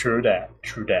 True that.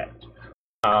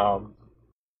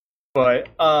 But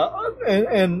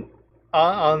on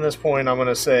this point, I'm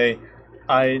gonna say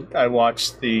I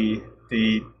watched the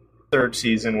third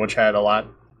season, which had a lot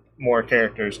more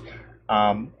characters,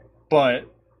 but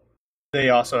they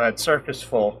also had circus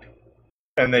folk,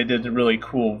 and they did really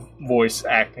cool voice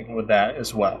acting with that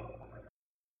as well.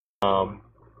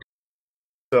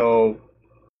 So,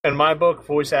 in my book,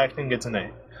 voice acting gets an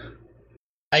A.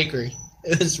 I agree.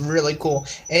 It was really cool.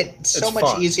 It's so much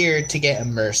fun. easier to get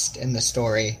immersed in the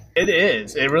story. It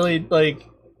is. It really, like,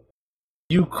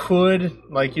 you could,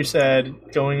 like you said,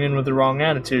 going in with the wrong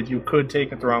attitude, you could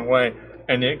take it the wrong way,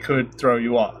 and it could throw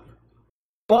you off.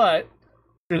 But,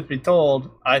 truth be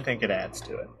told, I think it adds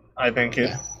to it. I think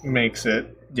it makes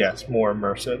it, yes, more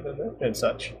immersive and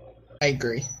such. I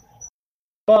agree.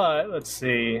 But, let's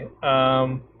see.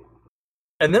 And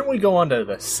then we go on to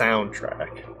the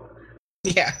soundtrack.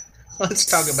 Yeah, let's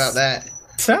talk about that.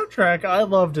 Soundtrack I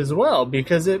loved as well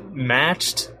because it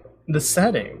matched the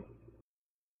setting.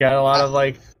 Got a lot of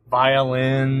like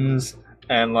violins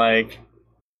and like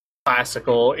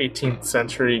classical 18th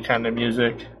century kind of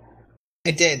music.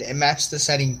 It did. It matched the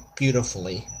setting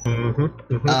beautifully. Mm-hmm.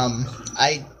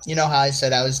 You know how I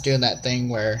said I was doing that thing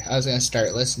where I was going to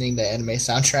start listening to anime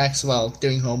soundtracks while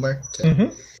doing homework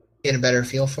to get a better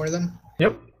feel for them?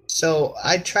 Yep. So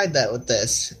I tried that with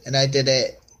this, and I did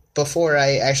it before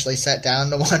I actually sat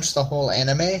down to watch the whole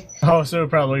anime. Oh, so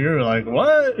probably you were like,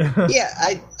 what? Yeah,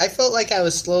 I felt like I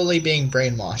was slowly being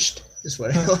brainwashed, is what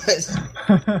it was.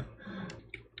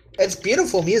 It's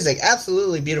beautiful music,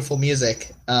 absolutely beautiful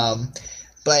music.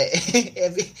 But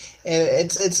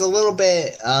it's a little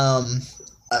bit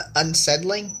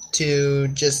unsettling to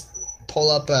just pull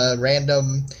up a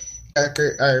random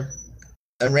darker or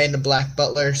a random Black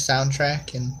Butler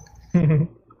soundtrack and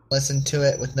listen to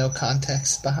it with no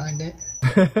context behind it.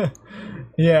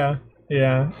 Yeah,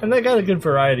 and they got a good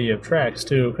variety of tracks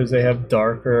too, because they have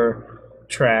darker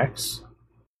tracks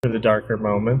for the darker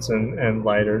moments and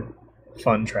lighter,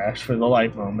 fun tracks for the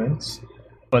light moments.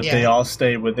 But they all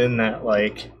stay within that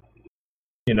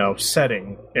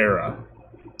setting era.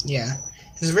 Yeah,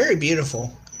 it's very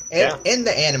beautiful. In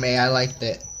the anime, I liked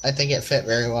it. I think it fit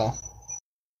very well.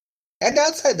 And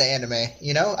outside the anime,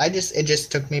 it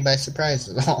just took me by surprise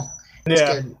at all.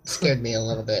 It scared me a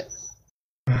little bit.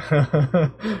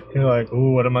 You're like,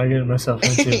 ooh, what am I getting myself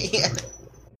into?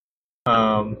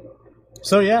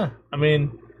 So yeah, I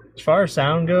mean, as far as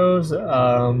sound goes,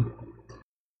 I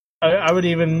would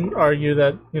even argue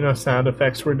that sound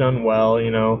effects were done well.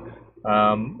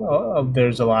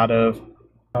 There's a lot of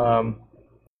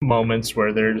moments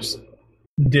where there's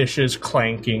dishes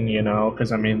clanking,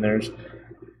 because I mean,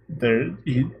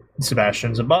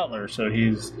 Sebastian's a butler, so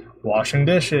he's washing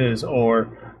dishes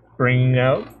or bringing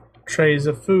out trays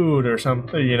of food or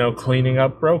something, cleaning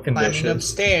up broken dishes. Climbing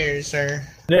upstairs or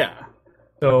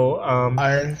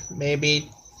or maybe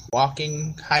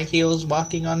high heels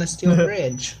walking on a steel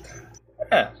bridge.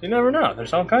 Yeah, you never know.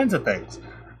 There's all kinds of things.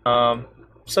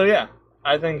 So yeah,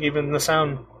 I think even the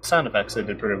sound effects they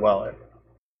did pretty well at.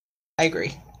 I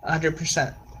agree,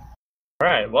 100%. All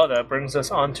right, well that brings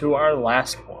us on to our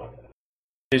last one.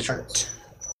 Visuals.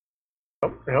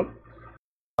 Yep.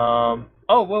 Whoa.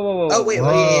 Oh wait,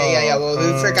 yeah. Well,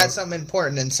 we forgot something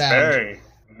important in sound. Very,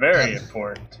 very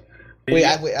important.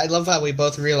 I love how we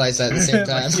both realized that at the same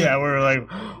time. Yeah, we were like,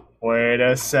 wait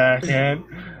a second.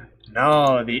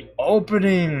 No, the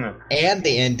opening. And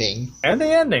the ending.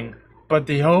 But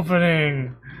the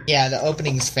opening. Yeah, the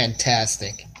opening's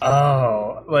fantastic.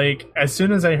 Oh, as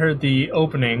soon as I heard the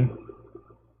opening,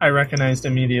 I recognized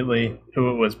immediately who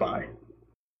it was by.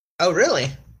 Oh, really?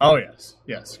 Oh,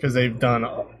 yes, because they've done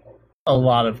a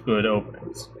lot of good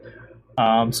openings.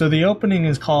 So the opening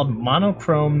is called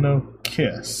Monochrome No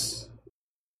Kiss.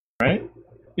 Right?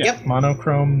 Yeah, yep.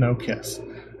 Monochrome No Kiss.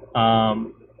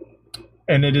 And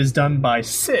it is done by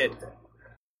Sid.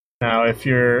 Now, if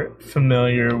you're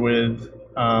familiar with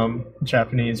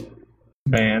Japanese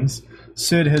bands,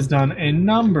 Sid has done a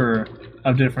number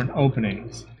of different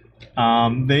openings.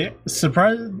 Funny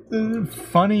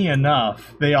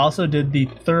enough, they also did the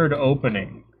third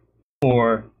opening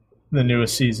for the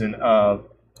newest season of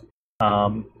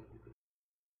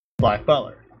Black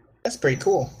Butler. That's pretty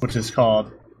cool. Which is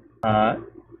called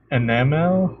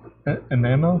Enamel,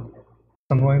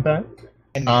 something like that.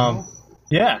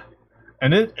 Yeah,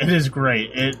 and it is great.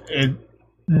 It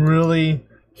really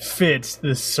fits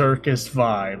the circus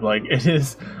vibe. It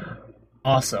is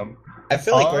awesome. I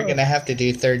feel like we're gonna have to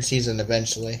do third season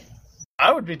eventually.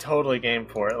 I would be totally game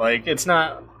for it. It's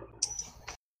not.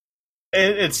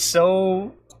 It's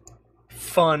so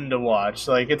fun to watch.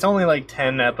 It's only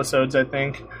 10 episodes, I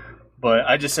think. But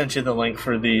I just sent you the link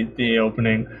for the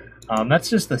opening. That's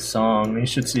just the song. You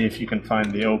should see if you can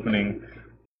find the opening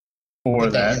for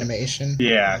with that the animation.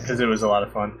 Yeah, because it was a lot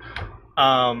of fun.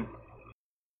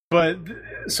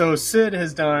 So Sid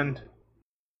has done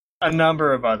a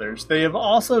number of others. They have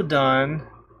also done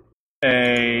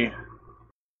a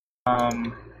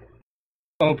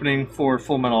opening for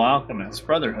Full Metal Alchemist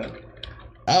Brotherhood.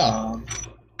 Oh.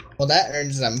 Well, that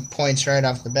earns them points right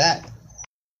off the bat.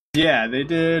 Yeah, they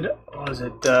did, what was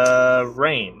it,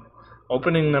 Rain.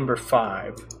 Opening number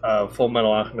 5 of Full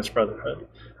Metal Alchemist Brotherhood.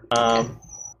 And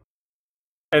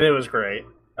it was great.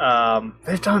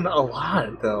 They've done a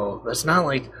lot, though. It's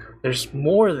not there's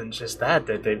more than just that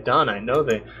they've done.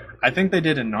 I think they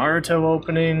did a Naruto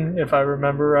opening, if I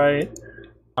remember right.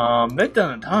 They've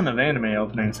done a ton of anime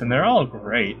openings, and they're all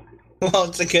great. Well,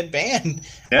 it's a good band.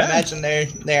 Yeah. I imagine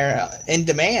they're in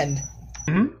demand.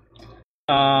 Mm-hmm.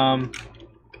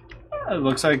 It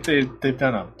looks like they've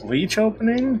done a Bleach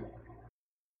opening.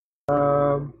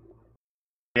 Yeah,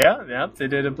 they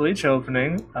did a Bleach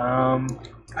opening.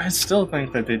 I still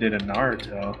think that they did a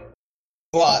Naruto.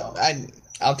 Well,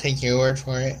 I'll take your word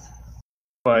for it.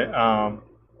 But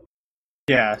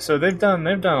yeah, so they've done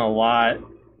a lot.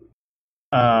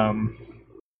 And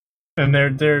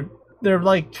they're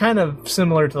kind of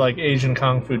similar to Asian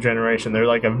Kung Fu Generation. They're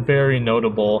a very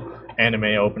notable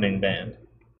anime opening band.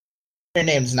 Their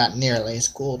name's not nearly as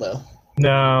cool though.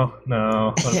 No,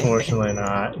 unfortunately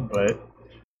not. But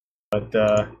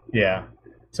yeah.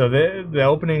 So the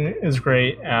opening is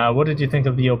great. What did you think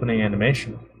of the opening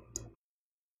animation?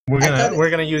 We're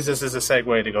gonna use this as a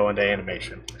segue to go into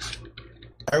animation.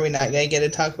 Are we not gonna get to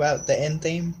talk about the end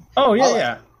theme? Oh yeah,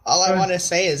 yeah. all I want to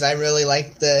say is I really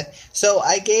like the. So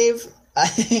I gave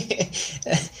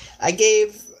I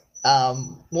gave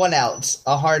One Outs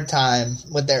a hard time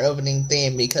with their opening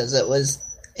theme because it was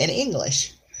in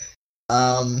English.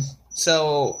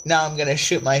 So now I'm gonna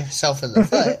shoot myself in the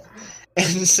foot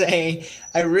and say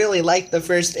I really like the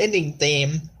first ending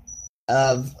theme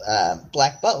of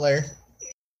Black Butler,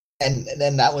 and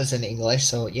then that was in English.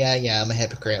 So yeah, I'm a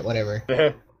hypocrite. Whatever.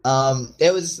 It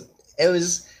was.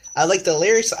 I like the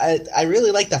lyrics. I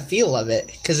really like the feel of it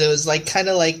because it was like kind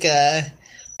of like I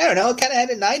don't know. It kind of had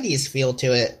a '90s feel to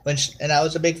it, and I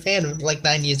was a big fan of like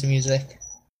 '90s music.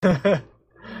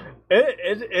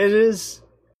 It is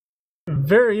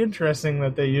very interesting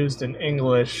that they used an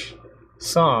English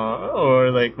song,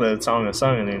 or like the song is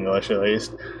sung in English at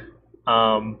least.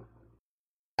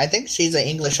 I think she's an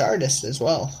English artist as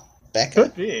well, Becca.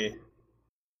 Could be.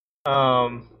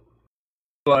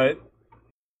 But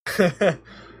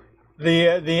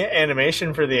the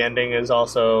animation for the ending is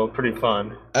also pretty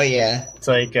fun. Oh yeah, it's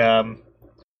like a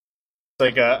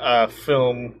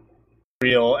film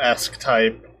reel-esque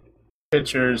type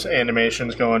pictures,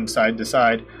 animations going side to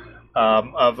side,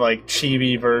 of like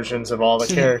chibi versions of all the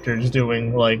characters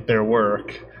doing like their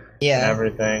work, and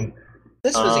everything.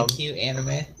 This was a cute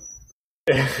anime.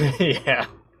 Yeah,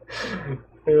 it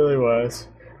really was.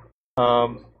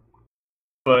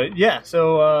 But yeah,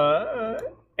 so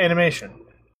animation.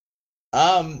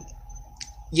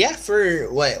 Yeah, for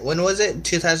what? When was it?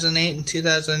 2008 and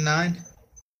 2009.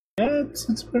 Yeah,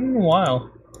 it's been a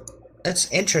while. That's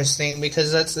interesting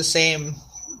because that's the same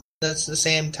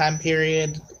time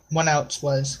period One Outs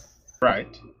was.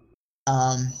 Right.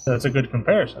 That's a good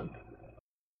comparison.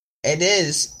 It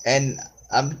is, and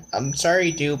I'm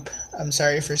sorry, Dupe. I'm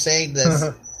sorry for saying this.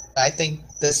 I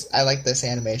like this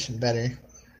animation better.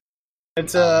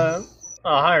 It's a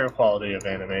higher quality of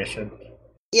animation.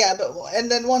 Yeah,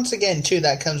 and then once again too,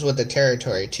 that comes with the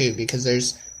territory too, because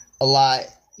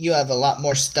you have a lot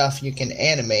more stuff you can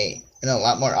animate and a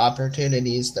lot more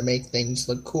opportunities to make things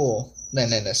look cool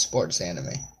than in a sports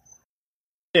anime.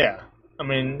 Yeah, I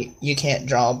mean, you can't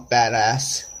draw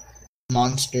badass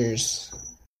monsters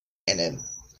in a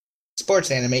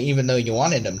sports anime, even though you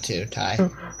wanted them to, Ty.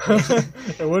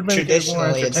 It would make it more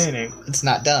entertaining. It's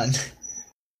not done.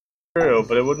 True,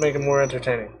 but it would make it more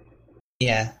entertaining.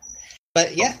 Yeah.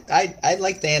 But yeah, I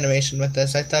like the animation with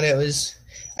this. I thought it was...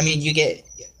 I mean, you get...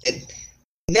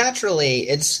 Naturally,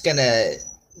 it's gonna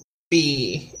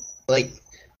be, like,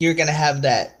 you're gonna have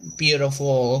that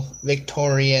beautiful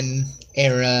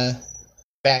Victorian-era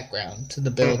background to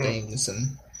the buildings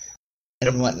and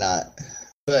whatnot.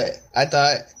 But I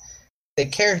thought the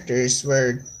characters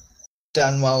were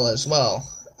done well as well.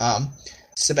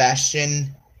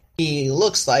 Sebastian, he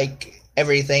looks like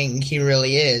everything he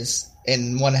really is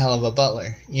in One Hell of a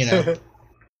Butler, you know.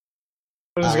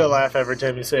 I'm just gonna laugh every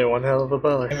time you say One Hell of a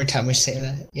Butler. Every time we say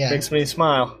that, yeah. Makes me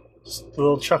smile. Just a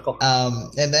little chuckle.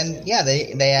 And then, yeah,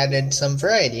 they added some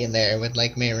variety in there with,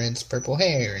 like, Marin's purple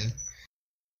hair and,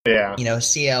 yeah, you know,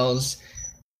 CL's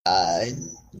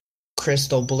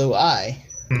crystal blue eye.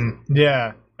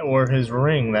 Yeah, or his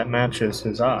ring that matches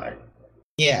his eye.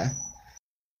 Yeah.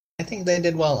 I think they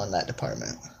did well in that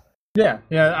department. Yeah.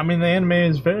 I mean, the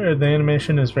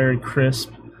animation is very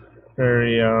crisp,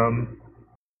 very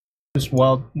just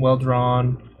well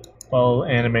drawn, well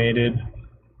animated.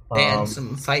 They had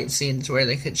some fight scenes where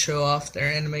they could show off their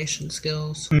animation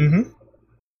skills. Mm-hmm.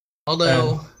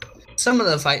 Although some of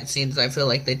the fight scenes, I feel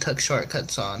like they took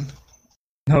shortcuts on.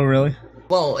 Oh, really?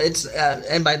 Well, it's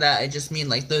and by that I just mean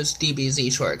like those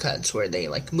DBZ shortcuts where they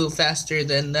like move faster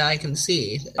than the eye can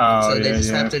see. So they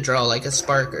just have to draw like a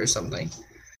spark or something.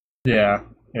 Yeah,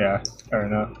 fair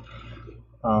enough.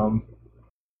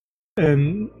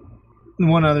 And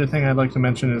one other thing I'd like to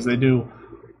mention is they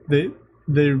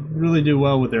really do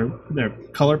well with their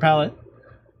color palette.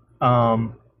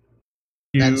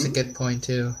 That's a good point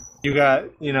too. You got,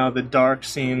 you know, the dark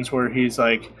scenes where he's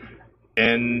like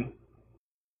in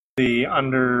the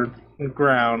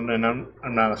underground, and I'm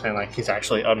not saying like he's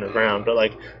actually underground, but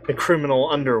like the criminal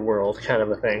underworld kind of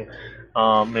a thing.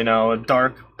 You know, a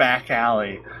dark back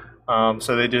alley.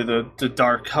 So they do the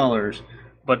dark colors,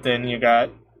 but then you got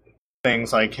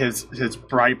things like his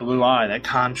bright blue eye that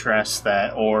contrasts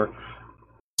that, or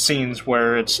scenes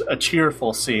where it's a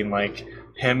cheerful scene like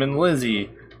him and Lizzie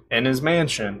in his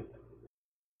mansion.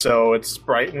 So it's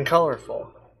bright and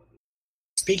colorful.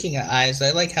 Speaking of eyes, I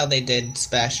like how they did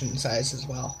Sebastian's eyes as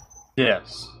well.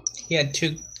 Yes. He had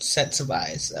two sets of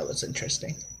eyes. That was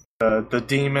interesting. The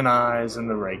demon eyes and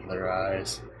the regular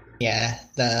eyes. Yeah,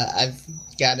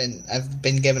 I've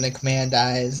been given a command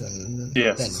eyes and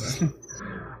yes.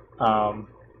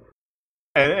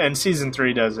 And season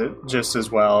 3 does it just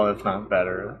as well, if not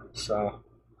better. So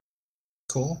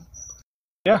Cool.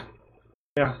 yeah.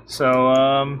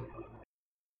 So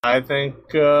I think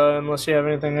unless you have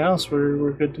anything else,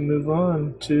 we're good to move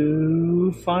on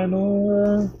to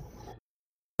final.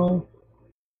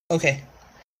 Okay.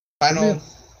 Final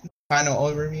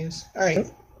overviews. All right.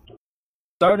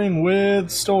 Starting with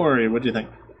story, what do you think?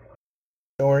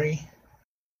 Story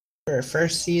for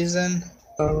first season.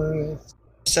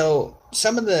 So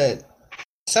some of the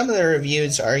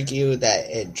reviews argue that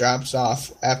it drops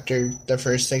off after the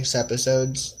first 6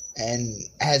 episodes and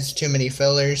has too many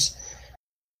fillers.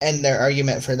 And their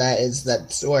argument for that is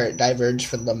that's where it diverged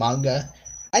from the manga.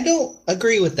 I don't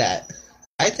agree with that.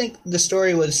 I think the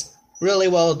story was really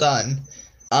well done.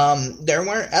 There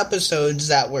weren't episodes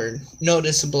that were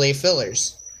noticeably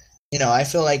fillers. I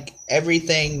feel like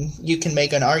everything, you can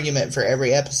make an argument for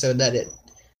every episode that it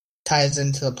ties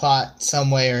into the plot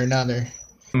some way or another.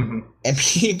 Mm-hmm. And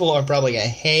people are probably going to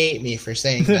hate me for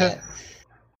saying that.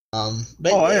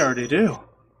 But I already do.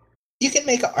 You can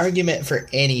make an argument for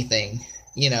anything.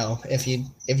 If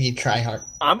you try hard.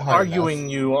 I'm arguing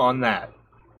enough. you on that.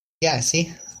 Yeah,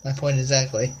 see? My point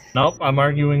exactly. Nope, I'm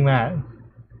arguing that.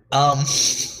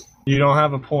 You don't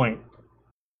have a point.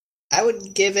 I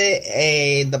would give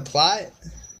it the plot.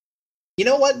 You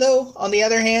know what, though? On the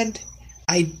other hand,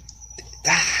 I'm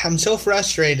so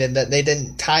frustrated that they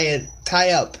didn't tie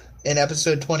up in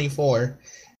episode 24.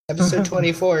 Episode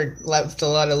 24 left a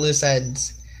lot of loose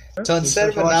ends. So instead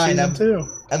of a 9, I'm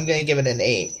going to give it an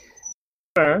 8.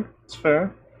 Fair. It's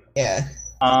fair. Yeah.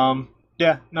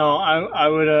 Yeah, no, I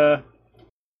would,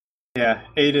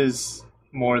 8 is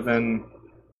more than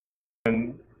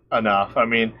enough. I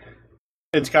mean,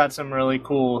 it's got some really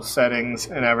cool settings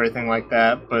and everything like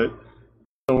that, but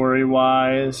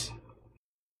story-wise,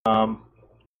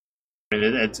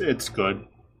 it's good.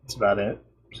 It's about it.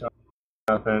 So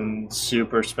nothing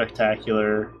super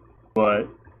spectacular, but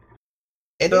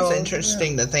it is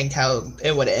interesting to think how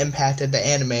it would have impacted the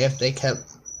anime if they kept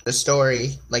the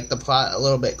story, like the plot, a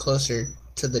little bit closer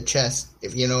to the chest,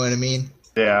 if you know what I mean.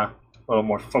 Yeah, a little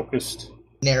more focused.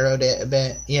 Narrowed it a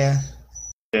bit, yeah.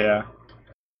 Yeah.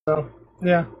 So,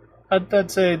 yeah, I'd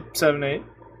say 7, 8.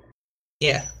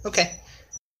 Yeah, okay.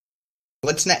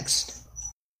 What's next?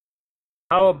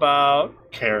 How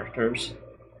about characters?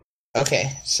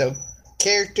 Okay, so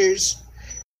characters,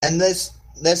 and this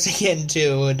again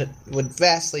too would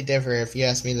vastly differ if you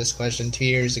asked me this question 2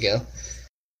 years ago.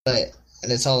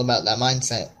 And it's all about that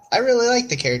mindset. I really like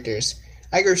the characters.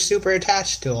 I grew super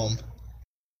attached to them.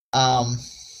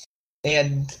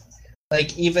 And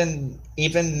like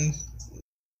even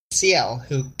CL,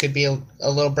 who could be a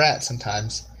little brat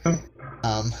sometimes.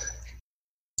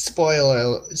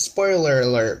 Spoiler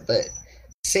alert, but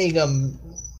seeing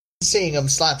him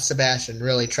slap Sebastian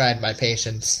really tried my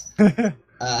patience.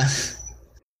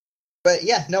 But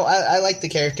yeah, no, I like the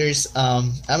characters.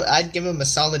 I'd give him a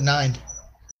solid 9.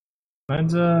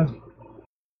 Mine's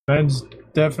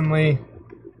definitely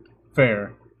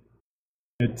fair.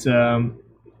 It's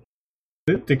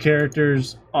the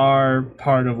characters are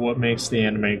part of what makes the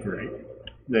anime great.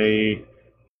 They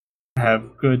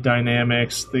have good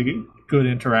dynamics, good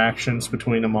interactions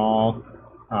between them all.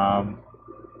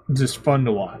 Just fun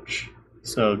to watch.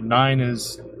 So 9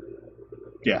 is,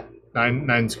 yeah,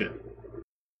 9's good.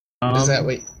 Is that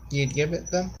what you'd give it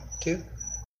them too?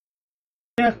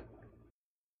 Yeah.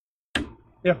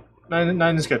 Yeah,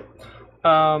 9 is good.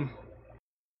 So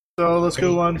let's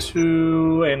go on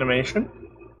to animation.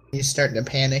 You starting to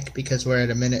panic because we're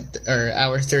at a minute or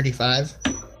hour 35?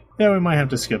 Yeah, we might have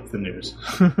to skip the news.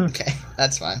 Okay,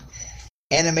 that's fine.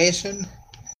 Animation,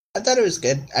 I thought it was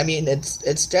good. I mean,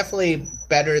 it's definitely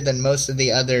better than most of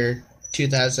the other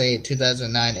 2008,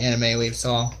 2009 anime we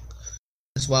saw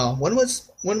as well. When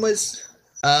was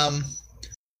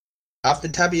off the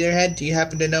top of your head, do you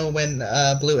happen to know when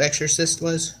Blue Exorcist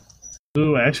was?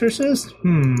 Blue Exorcist?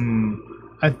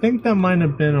 I think that might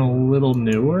have been a little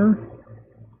newer.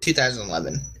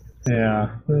 2011.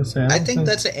 Yeah. I think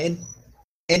that's an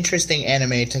interesting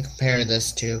anime to compare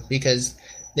this to, because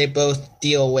they both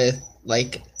deal with,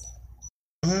 like,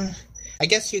 I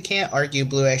guess you can't argue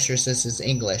Blue Exorcist is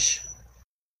English.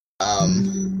 But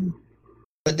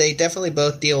they definitely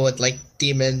both deal with, like,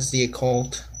 demons, the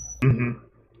occult. Mm-hmm.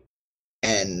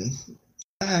 And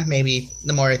maybe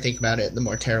the more I think about it, the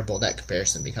more terrible that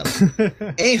comparison becomes.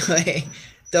 Anyway,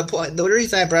 the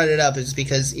reason I brought it up is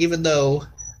because even though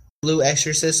Blue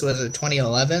Exorcist was a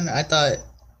 2011, I thought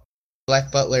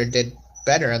Black Butler did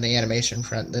better on the animation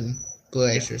front than Blue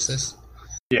Exorcist.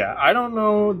 Yeah, I don't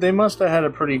know. They must have had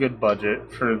a pretty good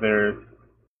budget for their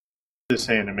this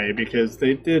anime because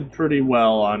they did pretty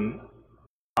well on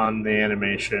the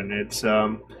animation. It's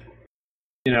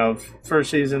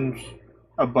first season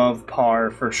above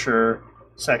par for sure.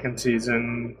 Second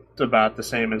season about the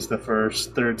same as the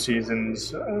first. Third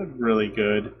season's really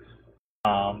good.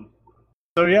 So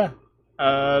yeah,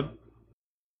 I'd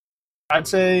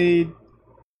say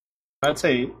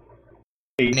 8.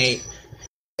 8.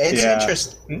 It's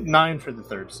interesting. 9 for the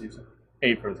third season.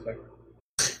 8 for the second.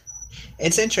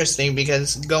 It's interesting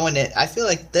because I feel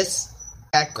like this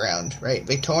background, right?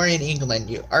 Victorian England,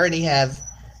 you already have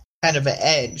kind of an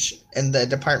edge in the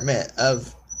department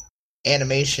of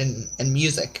animation and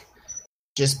music,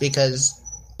 just because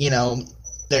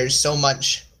there's so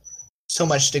much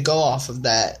to go off of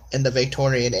that in the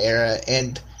Victorian era,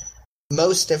 and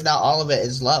most, if not all of it,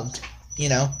 is loved.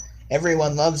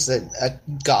 Everyone loves a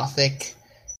gothic,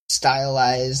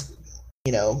 stylized,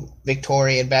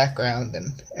 Victorian background,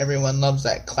 and everyone loves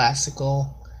that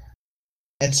classical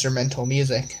instrumental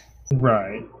music.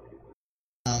 Right.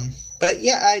 But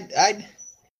yeah, I'd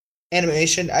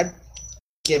animation, I'd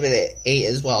give it an 8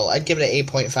 as well. I'd give it an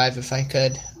 8.5 if I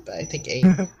could, but I think 8.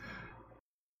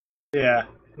 Yeah.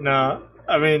 No,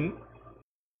 I mean,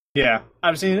 yeah,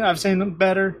 I've seen them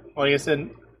better. Like I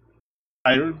said,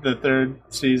 the third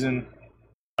season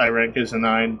I rank as a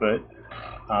 9, but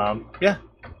yeah,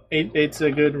 8's a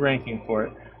good ranking for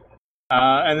it.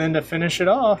 And then to finish it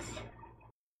off,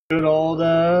 good old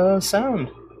sound.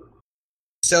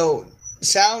 So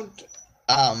sound,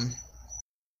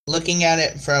 looking at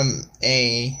it from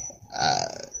a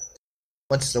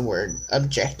what's the word?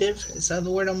 Objective? Is that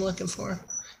the word I'm looking for?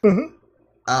 Mm-hmm.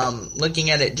 Looking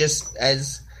at it just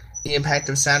as the impact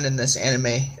of sound in this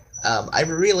anime, I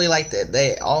really liked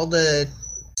it. All the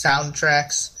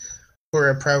soundtracks were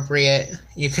appropriate.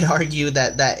 You could argue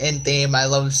that end theme I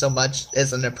love so much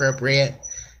isn't appropriate.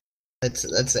 That's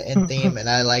the end theme, and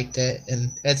I liked it.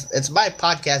 And it's my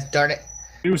podcast, darn it.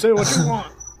 You say what you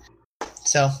want.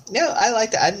 So no, I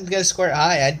liked it. I'm gonna score it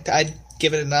high. I'd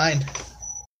give it a 9.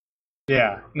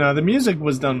 Yeah, no, the music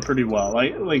was done pretty well.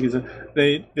 Like I said,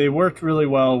 they worked really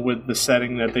well with the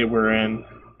setting that they were in,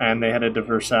 and they had a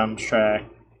diverse soundtrack.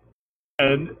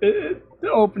 And the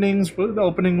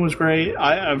opening was great.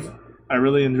 I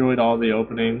really enjoyed all the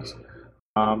openings,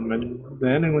 and the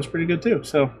ending was pretty good too.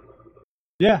 So,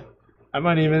 yeah,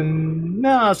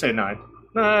 I'll say 9.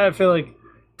 I feel like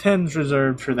 10's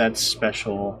reserved for that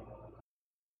special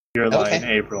Your Lie in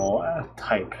April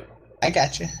type. I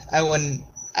gotcha. I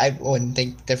wouldn't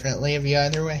think differently of you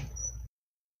either way.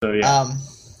 So yeah.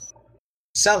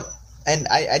 And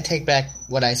I take back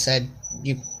what I said.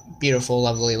 You beautiful,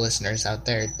 lovely listeners out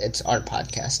there. It's our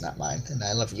podcast, not mine, and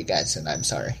I love you guys, and I'm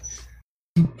sorry.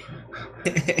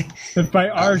 If by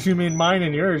ours you mean mine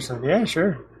and yours, then yeah,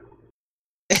 sure.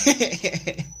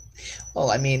 Well,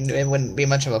 I mean, it wouldn't be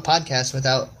much of a podcast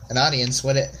without an audience,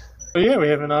 would it? But yeah, we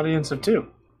have an audience of 2.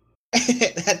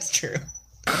 That's true.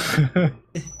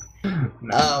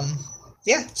 No.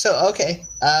 Yeah, so, okay.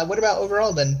 What about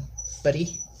overall then,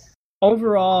 buddy?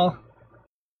 Overall,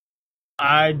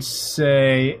 I'd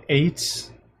say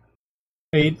 8.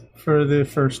 8 for the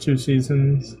first 2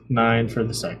 seasons, 9 for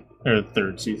the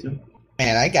third season.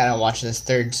 Man, I gotta watch this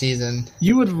third season.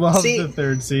 You would love the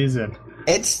third season.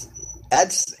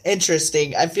 That's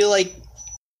interesting. I feel like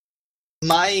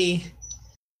I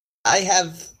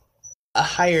have a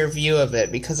higher view of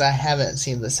it because I haven't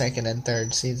seen the second and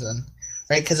third season,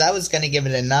 right? Because I was going to give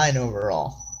it a 9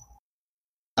 overall.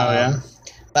 Oh, yeah?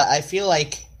 But I feel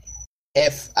like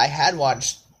if I had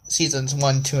watched seasons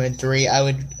 1, 2, and 3, I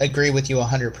would agree with you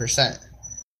 100%.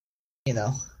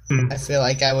 I feel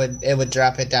like it would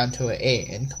drop it down to an 8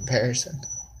 in comparison.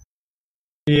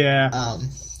 Yeah.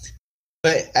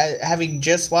 But having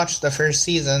just watched the first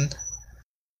season,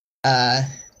 I'd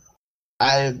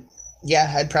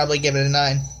probably give it a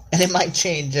 9. And it might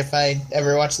change if I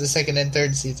ever watch the second and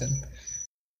third season.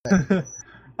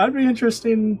 I'd be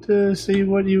interested to see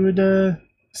what you would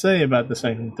say about the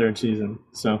second and third season.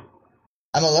 So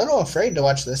I'm a little afraid to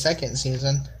watch the second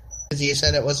season because you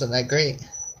said it wasn't that great.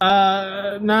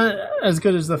 Not as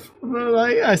good as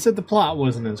like I said, the plot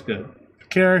wasn't as good.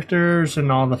 Characters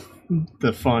and all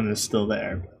the fun is still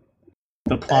there.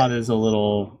 The plot is a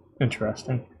little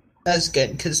interesting. That's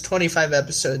good because 25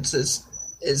 episodes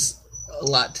is a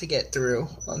lot to get through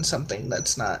on something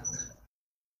that's not.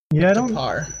 Yeah,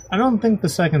 I don't think the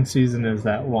second season is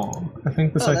that long. I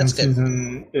think the second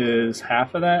season is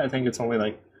half of that. I think it's only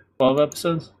like 12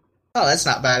 episodes. Oh, that's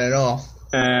not bad at all.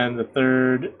 And the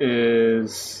third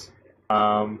is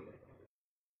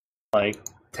like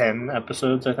 10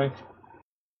 episodes, I think.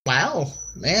 Wow,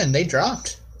 man, they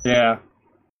dropped. Yeah.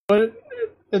 But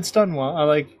it's done well. I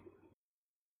like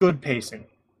good pacing.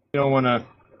 You don't want to,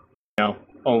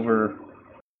 over.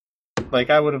 Like,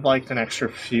 I would have liked an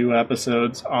extra few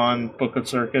episodes on Book of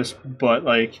Circus, but,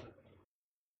 like,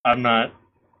 I'm not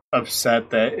upset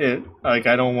that I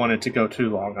don't want it to go too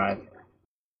long either.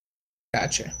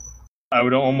 Gotcha. I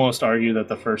would almost argue that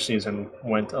the first season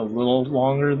went a little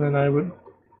longer than I would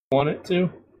want it to.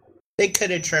 They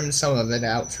could have trimmed some of it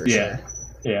out for sure.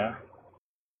 Yeah.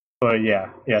 But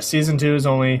yeah, season 2 is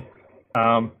only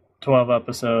 12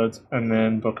 episodes, and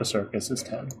then Book of Circus is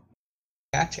 10.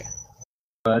 Gotcha.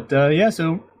 But so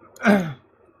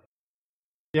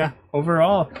yeah,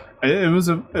 overall, it was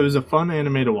a fun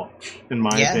anime to watch, in my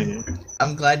opinion.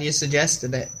 I'm glad you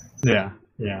suggested it. Yeah.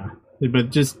 But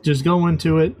just go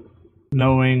into it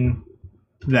knowing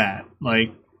that,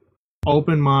 like,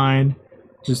 open mind,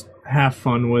 just have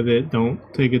fun with it. Don't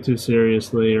take it too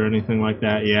seriously or anything like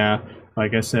that. Yeah,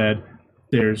 like I said,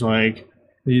 there's like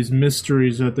these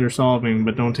mysteries that they're solving,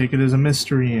 but don't take it as a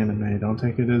mystery anime. Don't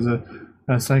take it as a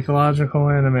psychological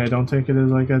anime. Don't take it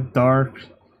as like a dark,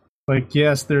 like,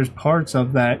 yes, there's parts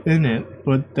of that in it,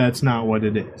 but that's not what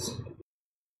it is.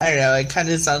 I don't know, it kind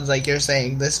of sounds like you're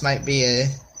saying this might be a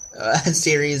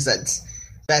series that's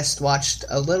best watched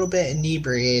a little bit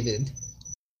inebriated.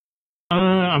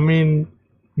 I mean,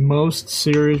 most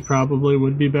series probably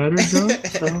would be better, though.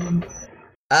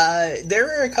 There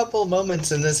were a couple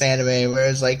moments in this anime where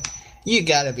it's like, you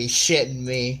gotta be shitting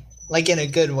me. Like, in a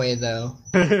good way, though.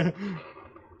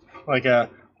 Like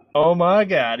oh my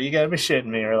god, you gotta be shitting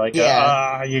me, or like, you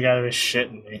gotta be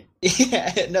shitting me.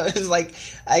 Yeah, no, it's like,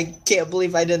 I can't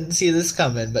believe I didn't see this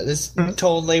coming, but this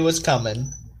totally was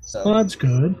coming. So. Well, that's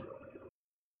good.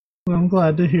 Well, I'm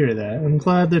glad to hear that. I'm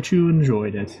glad that you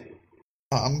enjoyed it.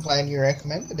 Well, I'm glad you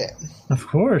recommended it. Of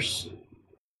course.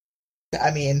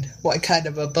 I mean, what kind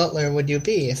of a butler would you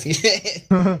be if you did?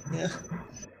 Yeah.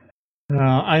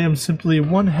 I am simply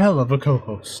one hell of a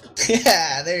co-host.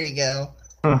 Yeah, there you go.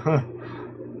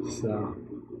 So,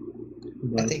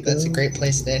 I think that's a great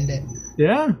place to end it.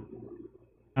 Yeah.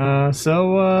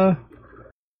 So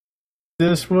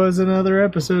this was another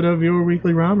episode of Your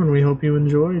Weekly Ramen. We hope you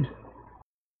enjoyed.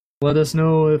 Let us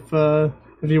know if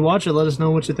you watch it. Let us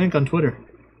know what you think on Twitter.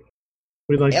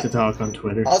 We'd like to talk on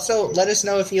Twitter. Also, let us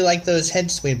know if you like those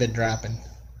hints we've been dropping.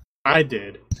 I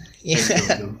did.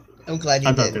 Yeah. I'm glad you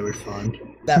did. I thought they were fun.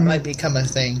 That might become a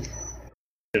thing.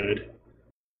 Good.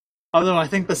 Although I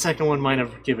think the second one might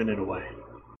have given it away.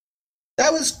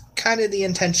 That was kind of the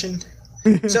intention.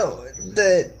 So,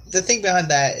 the thing behind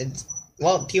that is...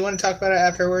 Well, do you want to talk about it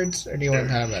afterwards, or do you want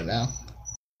to talk about it now?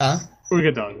 Huh? We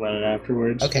can talk about it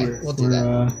afterwards. Okay, we'll do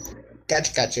that.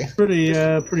 Gotcha.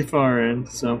 Pretty far in,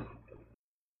 so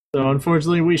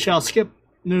unfortunately we shall skip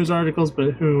news articles,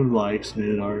 but who likes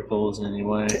news articles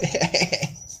anyway?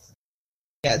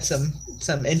 Got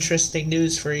some interesting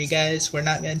news for you guys. We're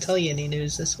not going to tell you any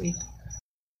news this week.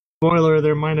 Spoiler,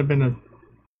 there might have been a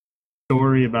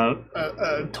story about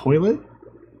a toilet?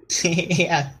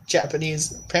 Yeah,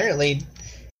 apparently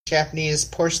Japanese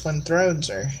porcelain thrones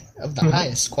are of the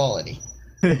highest quality.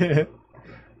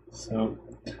 So,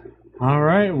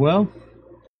 alright, well,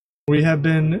 we have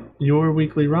been Your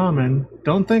Weekly Ramen.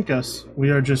 Don't thank us. We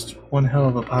are just one hell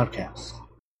of a podcast.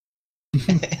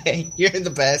 You're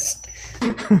the best.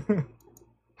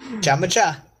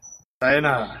 Chamacha.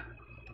 Sayonara.